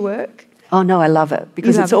extra work? Oh no, I love it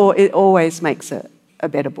because it always makes it a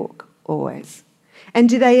better book, always. And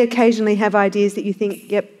do they occasionally have ideas that you think,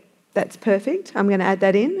 yep, that's perfect, I'm going to add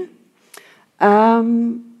that in? Well,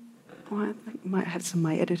 I might have some of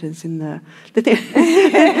my editors in the thing.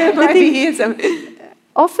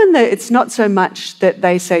 Often it's not so much that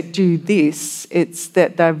they say do this, it's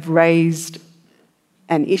that they've raised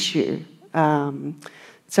an issue. So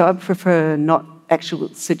I prefer not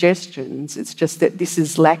actual suggestions, it's just that this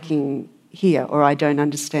is lacking here, or I don't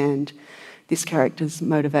understand this character's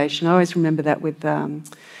motivation. I always remember that with, I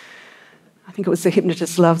think it was The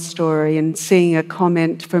Hypnotist's Love Story, and seeing a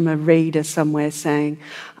comment from a reader somewhere saying,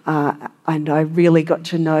 and I really got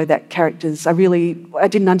to know that character's, I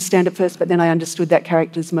didn't understand it first, but then I understood that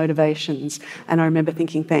character's motivations. And I remember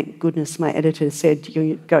thinking, thank goodness my editor said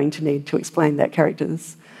you're going to need to explain that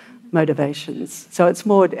character's motivations. So it's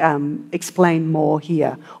more explain more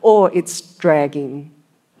here, or it's dragging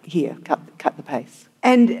here, cut the pace.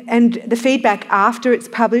 And the feedback after it's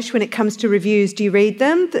published, when it comes to reviews, do you read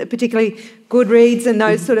them, particularly Goodreads and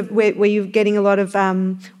those sort of where you're getting a lot of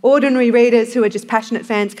ordinary readers who are just passionate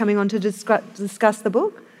fans coming on to discuss the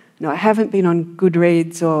book? No, I haven't been on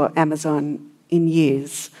Goodreads or Amazon in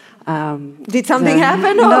years. Did something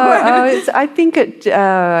happen? No, I think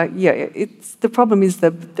it's the problem is the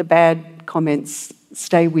bad comments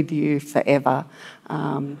stay with you forever.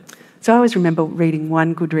 So I always remember reading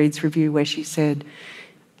one Goodreads review where she said,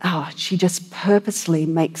 she just purposely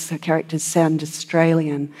makes her characters sound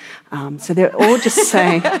Australian. So they're all just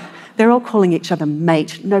saying, they're all calling each other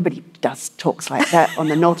mate. Nobody talks like that on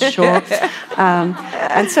the North Shore.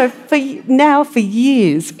 And so for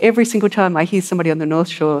years, every single time I hear somebody on the North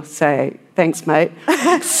Shore say, thanks, mate,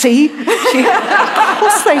 see? Of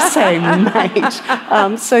course they say mate.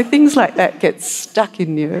 So things like that get stuck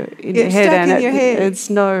in your head.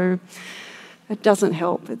 It doesn't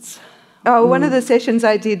help. One of the sessions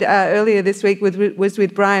I did earlier this week was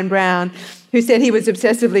with Brian Brown, who said he was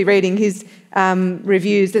obsessively reading his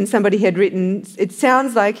reviews, and somebody had written, it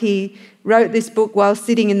sounds like he wrote this book while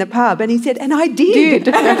sitting in the pub, and he said, and I did.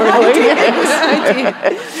 I did.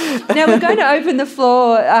 Now we're going to open the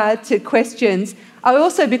floor to questions. I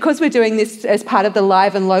also, because we're doing this as part of the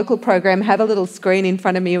Live and Local program, have a little screen in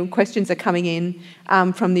front of me and questions are coming in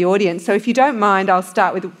from the audience. So if you don't mind, I'll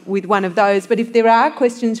start with one of those. But if there are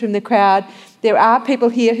questions from the crowd, there are people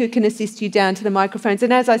here who can assist you down to the microphones.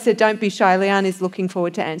 And as I said, don't be shy. Leanne is looking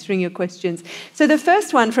forward to answering your questions. So the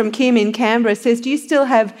first one from Kim in Canberra says, do you still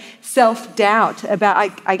have self-doubt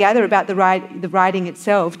about, I gather, about the writing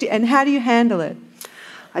itself? And how do you handle it?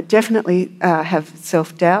 I definitely have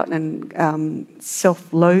self-doubt and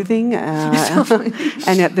self-loathing.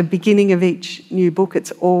 And at the beginning of each new book,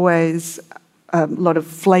 it's always a lot of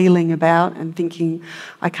flailing about and thinking,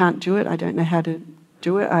 I can't do it, I don't know how to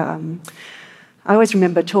do it. I always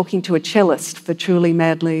remember talking to a cellist for Truly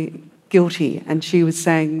Madly Guilty, and she was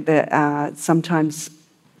saying that sometimes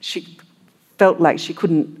she felt like she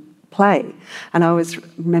couldn't play. And I always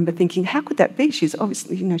remember thinking, how could that be? She's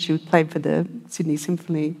obviously, she played for the Sydney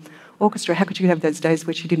Symphony Orchestra. How could you have those days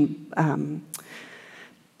where she didn't,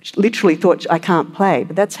 she literally thought, I can't play?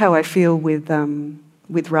 But that's how I feel with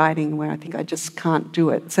writing, where I think I just can't do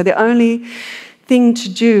it. So the only thing to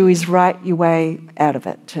do is write your way out of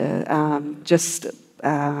it.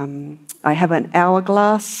 I have an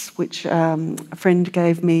hourglass, which a friend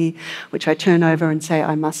gave me, which I turn over and say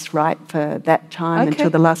I must write for that time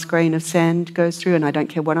until the last grain of sand goes through, and I don't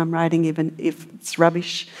care what I'm writing, even if it's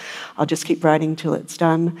rubbish. I'll just keep writing till it's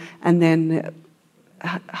done. And then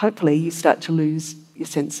hopefully you start to lose your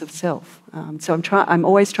sense of self. So I'm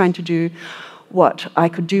always trying to do what I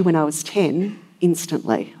could do when I was 10,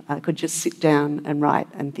 instantly. I could just sit down and write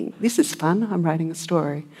and think, this is fun, I'm writing a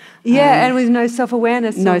story. Yeah, and with no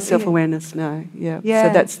self-awareness. No self-awareness, no, yeah.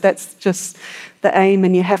 Yeah. So that's just the aim,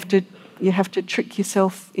 and you have to trick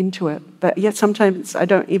yourself into it. But yeah, sometimes I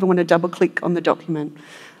don't even want to double-click on the document.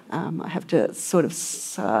 I have to sort of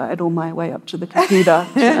sidle my way up to the computer.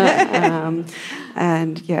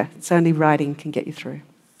 And yeah, it's only writing can get you through.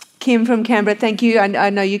 Kim from Canberra, thank you. I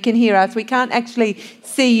know you can hear us. We can't actually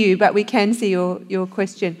see you, but we can see your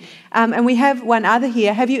question. And we have one other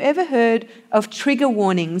here. Have you ever heard of trigger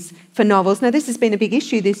warnings for novels? Now, this has been a big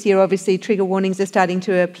issue this year. Obviously, trigger warnings are starting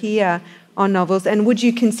to appear on novels. And would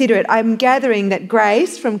you consider it? I'm gathering that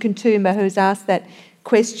Grace from Katoomba, who's asked that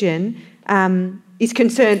question, is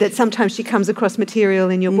concerned that sometimes she comes across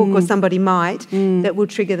material in your book, or somebody might, that will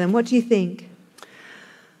trigger them. What do you think?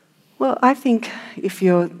 Well, I think if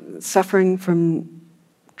you're suffering from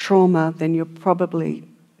trauma, then you're probably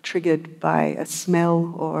triggered by a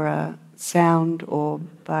smell or a sound, or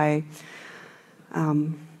by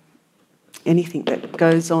anything that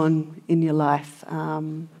goes on in your life.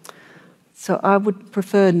 So I would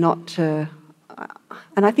prefer not to,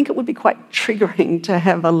 and I think it would be quite triggering to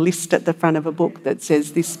have a list at the front of a book that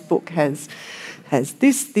says this book has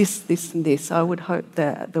this and this. I would hope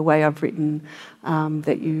that the way I've written,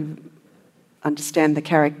 that you understand the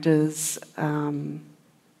characters. I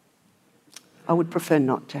would prefer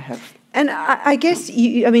not to have. And I guess,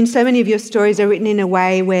 so many of your stories are written in a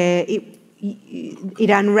way where it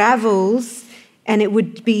unravels, and it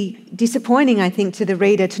would be disappointing, I think, to the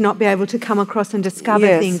reader to not be able to come across and discover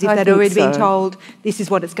things if they'd already been told this is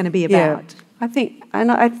what it's going to be about. Yeah,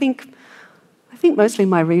 I think mostly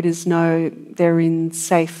my readers know they're in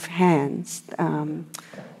safe hands.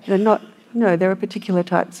 There are particular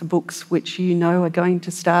types of books which are going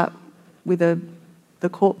to start with the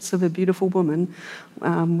corpse of a beautiful woman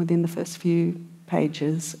within the first few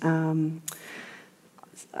pages.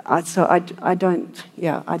 So I don't.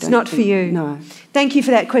 It's not for you. No. Thank you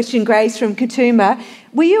for that question, Grace from Katoomba.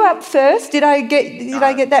 Were you up first? Did I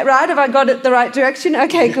get that right? Have I got it the right direction?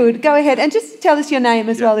 Okay, good. Go ahead and just tell us your name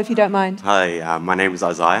as well, if you don't mind. Hi, my name is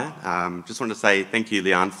Isaiah. Just want to say thank you,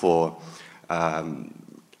 Leanne, for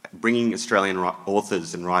bringing Australian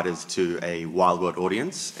authors and writers to a wild world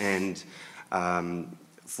audience, and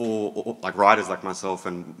for writers like myself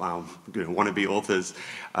and wannabe authors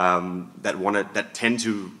that tend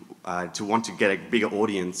to want to get a bigger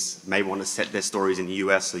audience, may want to set their stories in the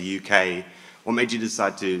US or UK. What made you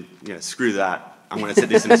decide to screw that? I'm going to set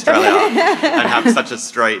this in Australia and have such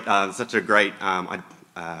a great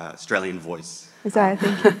Australian voice. Isaiah,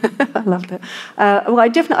 thank you. I loved it.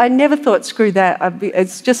 I never thought screw that.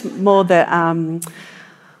 It's just more that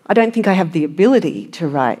I don't think I have the ability to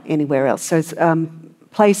write anywhere else. So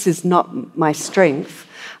place is not my strength,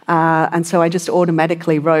 and so I just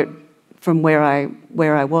automatically wrote from where I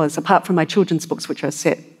was, apart from my children's books, which are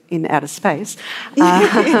set in outer space.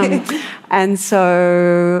 And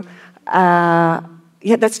so,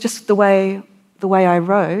 that's just the way I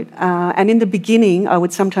wrote. And in the beginning, I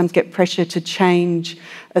would sometimes get pressure to change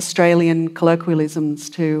Australian colloquialisms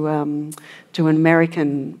to an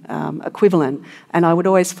American equivalent. And I would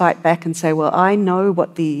always fight back and say, well, I know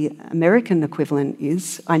what the American equivalent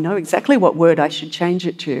is. I know exactly what word I should change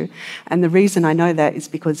it to. And the reason I know that is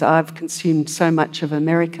because I've consumed so much of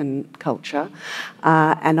American culture.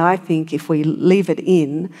 And I think if we leave it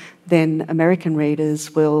in, then American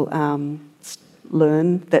readers will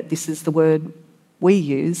learn that this is the word we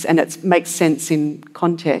use, and it makes sense in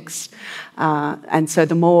context. And so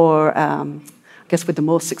the more, I guess with the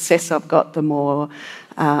more success I've got, the more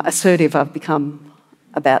assertive I've become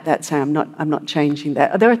about that, saying I'm not changing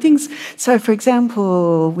that. There are things, so for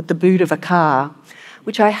example, with the boot of a car,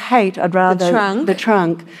 which I hate, I'd rather... The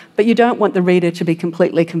trunk. But you don't want the reader to be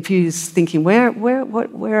completely confused, thinking, where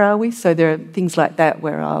are we? So there are things like that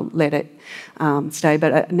where I'll let it stay.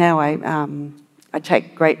 But now I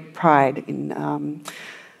take great pride in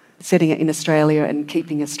setting it in Australia and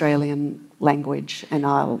keeping Australian language, and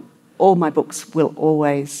all my books will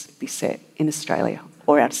always be set in Australia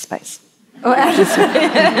or outer space. Or outer space.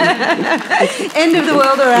 End of the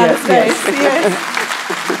world or outer space. Yes.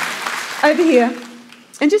 Over here.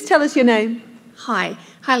 And just tell us your name. Hi,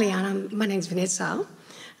 Leanne. My name's Vanessa.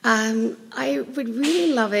 I would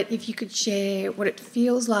really love it if you could share what it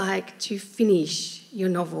feels like to finish your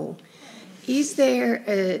novel. Is there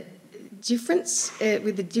a difference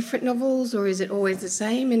with the different novels, or is it always the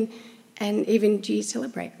same? And even, do you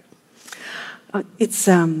celebrate? It's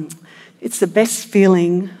the best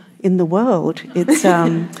feeling in the world. It's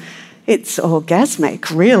It's orgasmic,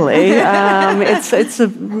 really.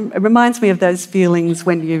 It reminds me of those feelings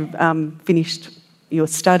when you've finished your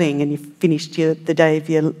studying and you've finished the day of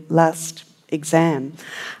your last exam.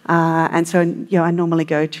 And so, I normally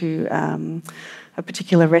go to a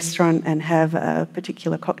particular restaurant and have a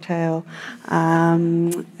particular cocktail,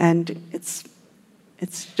 and I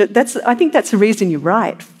think that's the reason you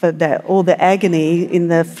write, for that, all the agony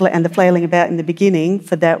and the flailing about in the beginning,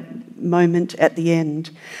 for that moment at the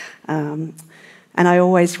end. And I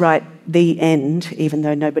always write the end, even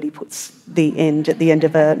though nobody puts the end at the end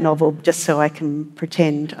of a novel, just so I can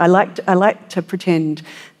pretend. I like to pretend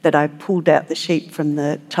that I pulled out the sheet from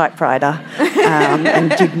the typewriter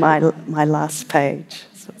and did my last page.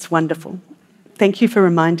 So it's wonderful. Thank you for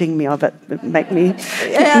reminding me of it. Make me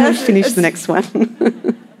finish the next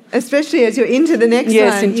one. Especially as you're into the next one.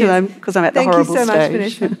 Yes, because I'm at the horrible stage. Thank you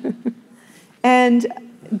so much, Vanessa. And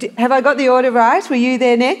have I got the order right? Were you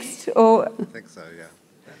there next? Or I think so, yeah.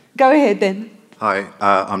 Go ahead then. Hi,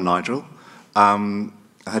 I'm Nigel. I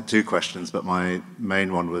had two questions, but my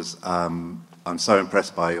main one was I'm so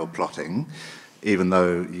impressed by your plotting, even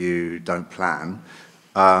though you don't plan.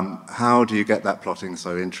 How do you get that plotting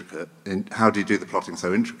so intricate? How do you do the plotting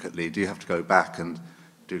so intricately? Do you have to go back and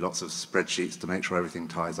do lots of spreadsheets to make sure everything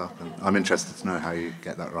ties up? And I'm interested to know how you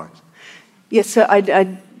get that right. Yes, so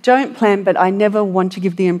I don't plan, but I never want to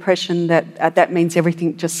give the impression that that means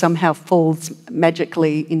everything just somehow falls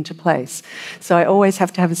magically into place. So I always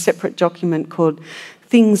have to have a separate document called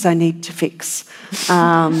Things I Need to Fix.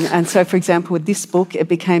 And so, for example, with this book, it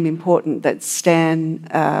became important that Stan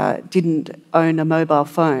didn't own a mobile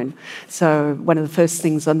phone. So one of the first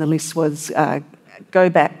things on the list was go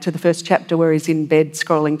back to the first chapter where he's in bed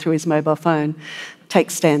scrolling through his mobile phone, take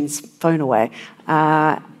Stan's phone away.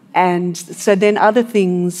 And so then other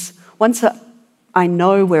things, once I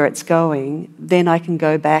know where it's going, then I can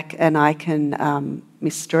go back and I can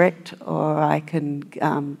misdirect, or I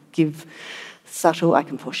can give subtle, I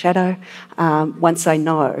can foreshadow, once I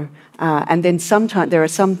know. And then sometimes there are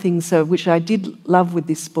some things which I did love with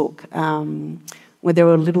this book, where there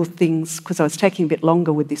were little things, because I was taking a bit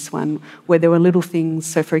longer with this one, where there were little things.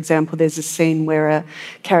 So, for example, there's a scene where a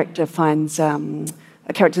character finds a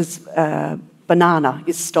character's banana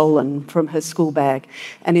is stolen from her school bag.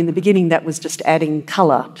 And in the beginning, that was just adding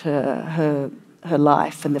colour to her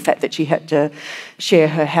life and the fact that she had to share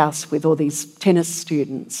her house with all these tennis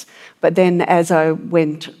students. But then as I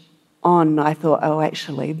went on, I thought, oh,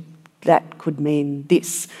 actually, that could mean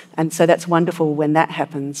this. And so that's wonderful when that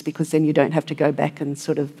happens, because then you don't have to go back and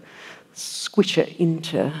sort of squish it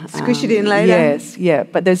into... Squish it in later? Yes, yeah.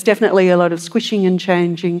 But there's definitely a lot of squishing and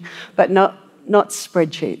changing, but not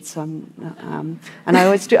spreadsheets. And I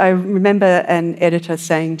always do. I remember an editor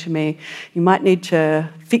saying to me, "You might need to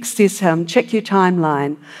fix this. Check your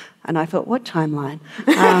timeline." And I thought, "What timeline?"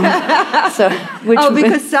 Because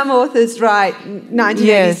some authors write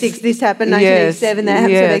 1986, yes, this happened, 1987, that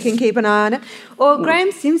happened, so they can keep an eye on it. Or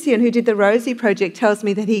Graham Simpson, who did the Rosie Project, tells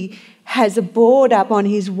me that he has a board up on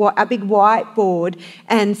a big whiteboard,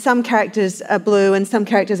 and some characters are blue and some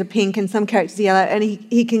characters are pink and some characters are yellow, and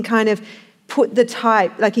he can kind of put the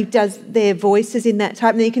type, like he does their voices in that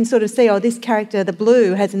type, and then you can sort of see, oh, this character, the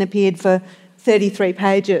blue, hasn't appeared for 33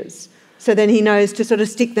 pages. So then he knows to sort of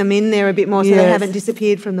stick them in there a bit more so they haven't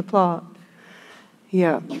disappeared from the plot.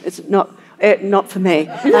 Yeah, it's not for me.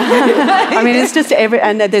 I mean, it's just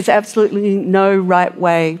and there's absolutely no right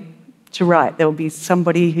way to write. There will be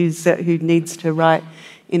somebody who needs to write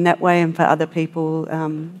in that way, and for other people,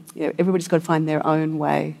 everybody's got to find their own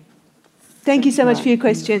way. Thank you so much for your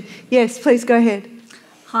question. Yes, please go ahead.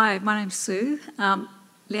 Hi, my name's Sue.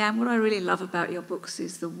 Leanne, what I really love about your books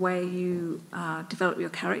is the way you develop your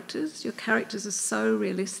characters. Your characters are so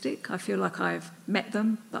realistic. I feel like I've met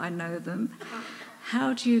them, but I know them.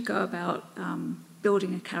 How do you go about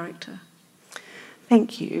building a character?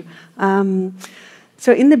 Thank you.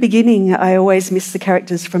 So in the beginning, I always miss the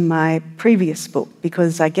characters from my previous book,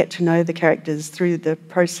 because I get to know the characters through the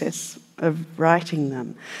process of writing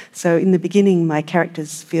them. So in the beginning, my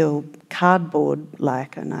characters feel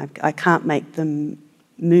cardboard-like, and I can't make them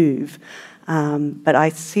move, but I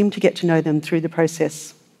seem to get to know them through the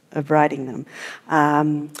process of writing them.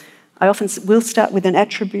 I often will start with an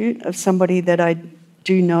attribute of somebody that I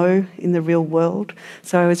do know in the real world.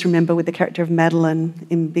 So I always remember with the character of Madeline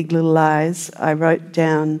in Big Little Lies, I wrote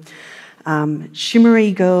down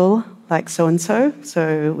shimmery girl like so-and-so.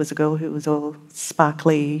 So it was a girl who was all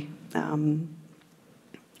sparkly,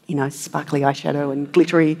 sparkly eyeshadow and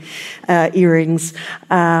glittery earrings.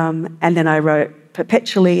 And then I wrote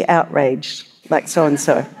perpetually outraged, like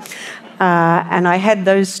so-and-so. And I had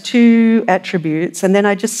those two attributes, and then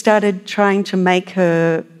I just started trying to make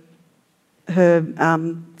her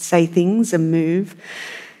say things and move.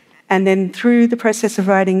 And then through the process of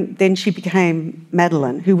writing, then she became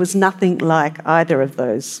Madeline, who was nothing like either of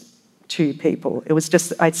those two people. It was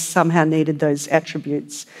just I somehow needed those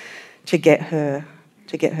attributes to get her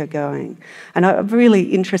going. And it's really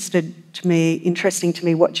interesting to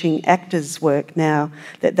me watching actors work now,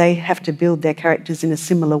 that they have to build their characters in a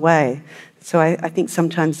similar way. So I think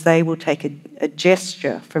sometimes they will take a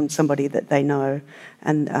gesture from somebody that they know,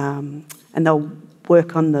 and they'll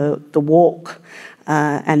work on the walk,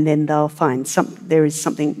 and then they'll find there is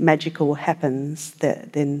something magical happens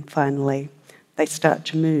that then finally they start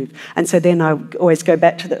to move. And so then I always go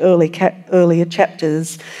back to the earlier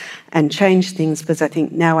chapters and change things, because I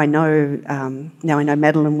think now I know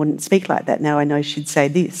Madeline wouldn't speak like that. Now I know she'd say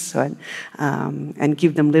this, so, and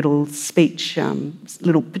give them little speech,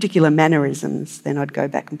 little particular mannerisms. Then I'd go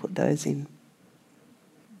back and put those in.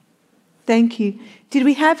 Thank you. Did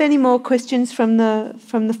we have any more questions from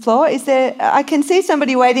the floor? Is there? I can see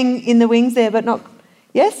somebody waiting in the wings there, but not.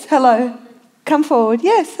 Yes. Hello. Come forward.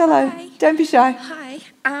 Yes. Hello. Hi. Don't be shy. Hi.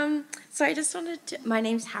 So I just wanted to. My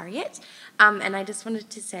name's Harriet. And I just wanted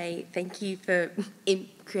to say thank you for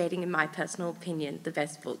creating, in my personal opinion, the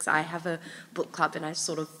best books. I have a book club, and I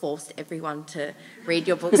sort of forced everyone to read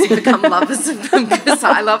your books and become lovers of them, because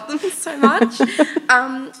I love them so much.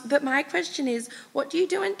 But my question is, what do you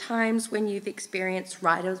do in times when you've experienced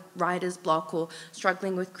writer's block or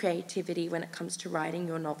struggling with creativity when it comes to writing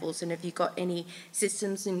your novels? And have you got any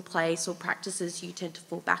systems in place or practices you tend to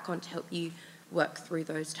fall back on to help you work through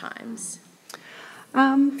those times?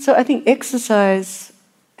 So I think exercise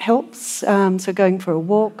helps. So going for a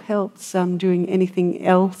walk helps. Doing anything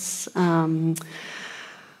else. Going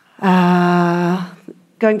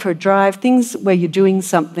for a drive. Things where you're doing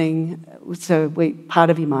something, so part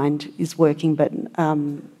of your mind is working, but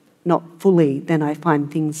not fully. Then I find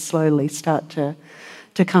things slowly start to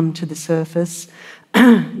come to the surface.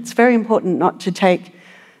 It's very important not to take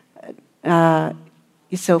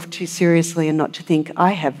yourself too seriously and not to think,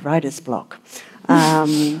 I have writer's block.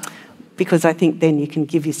 Because I think then you can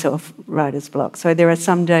give yourself writer's block. So there are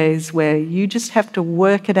some days where you just have to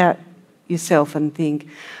work it out yourself and think,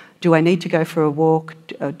 do I need to go for a walk?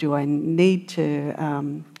 Or do I need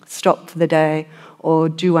to stop for the day? Or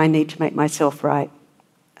do I need to make myself write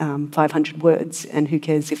 500 words? And who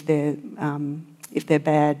cares if they're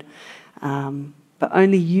bad? But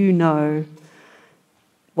only you know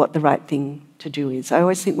what the right thing to do is. I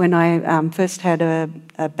always think when I first had a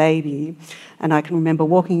baby, and I can remember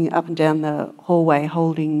walking up and down the hallway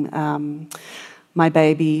holding my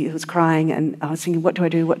baby who was crying, and I was thinking, what do I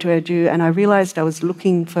do? What do I do? And I realised I was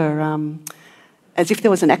looking for, as if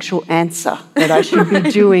there was an actual answer that I should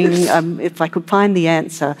be doing, if I could find the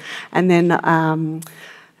answer. And then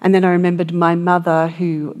I remembered my mother,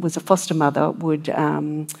 who was a foster mother,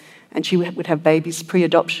 and she would have babies,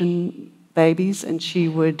 pre-adoption babies, and she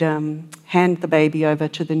would hand the baby over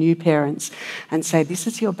to the new parents and say, this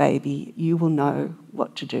is your baby, you will know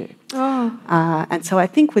what to do. Oh. And so I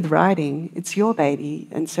think with writing, it's your baby,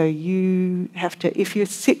 and so you have to, if you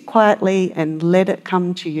sit quietly and let it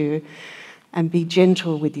come to you and be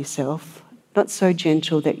gentle with yourself, not so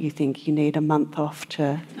gentle that you think you need a month off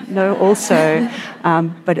to know also,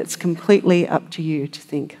 but it's completely up to you to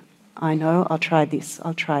think, I know, I'll try this,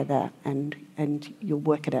 I'll try that, and you'll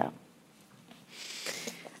work it out.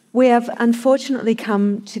 We have unfortunately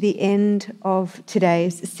come to the end of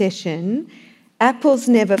today's session. Apples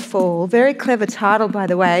Never Fall. Very clever title, by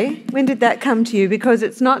the way. When did that come to you? Because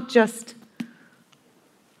it's not just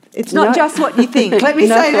just what you think. Let me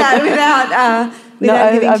say that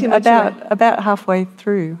without giving too much away. About halfway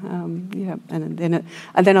through, yeah. And then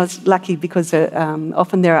I was lucky because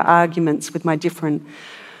often there are arguments with my different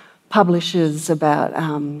publishers about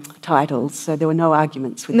titles, so there were no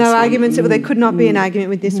arguments with this one. No arguments, well, there could not be an argument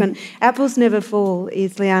with this one. Apples Never Fall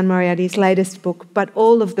is Liane Moriarty's latest book, but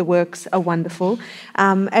all of the works are wonderful.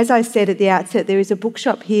 As I said at the outset, there is a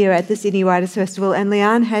bookshop here at the Sydney Writers' Festival, and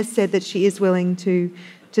Liane has said that she is willing to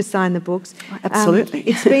sign the books. Absolutely.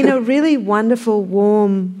 It's been a really wonderful,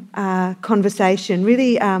 warm conversation,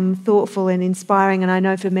 really thoughtful and inspiring, and I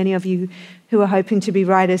know for many of you who are hoping to be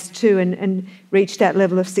writers too and reach that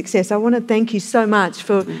level of success. I want to thank you so much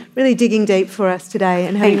for really digging deep for us today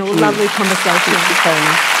and having a lovely conversation.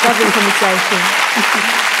 Lovely conversation.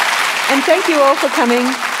 And thank you all for coming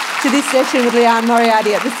to this session with Liane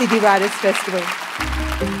Moriarty at the Sydney Writers' Festival.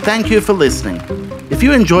 Thank you for listening. If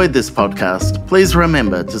you enjoyed this podcast, please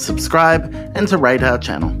remember to subscribe and to rate our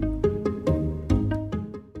channel.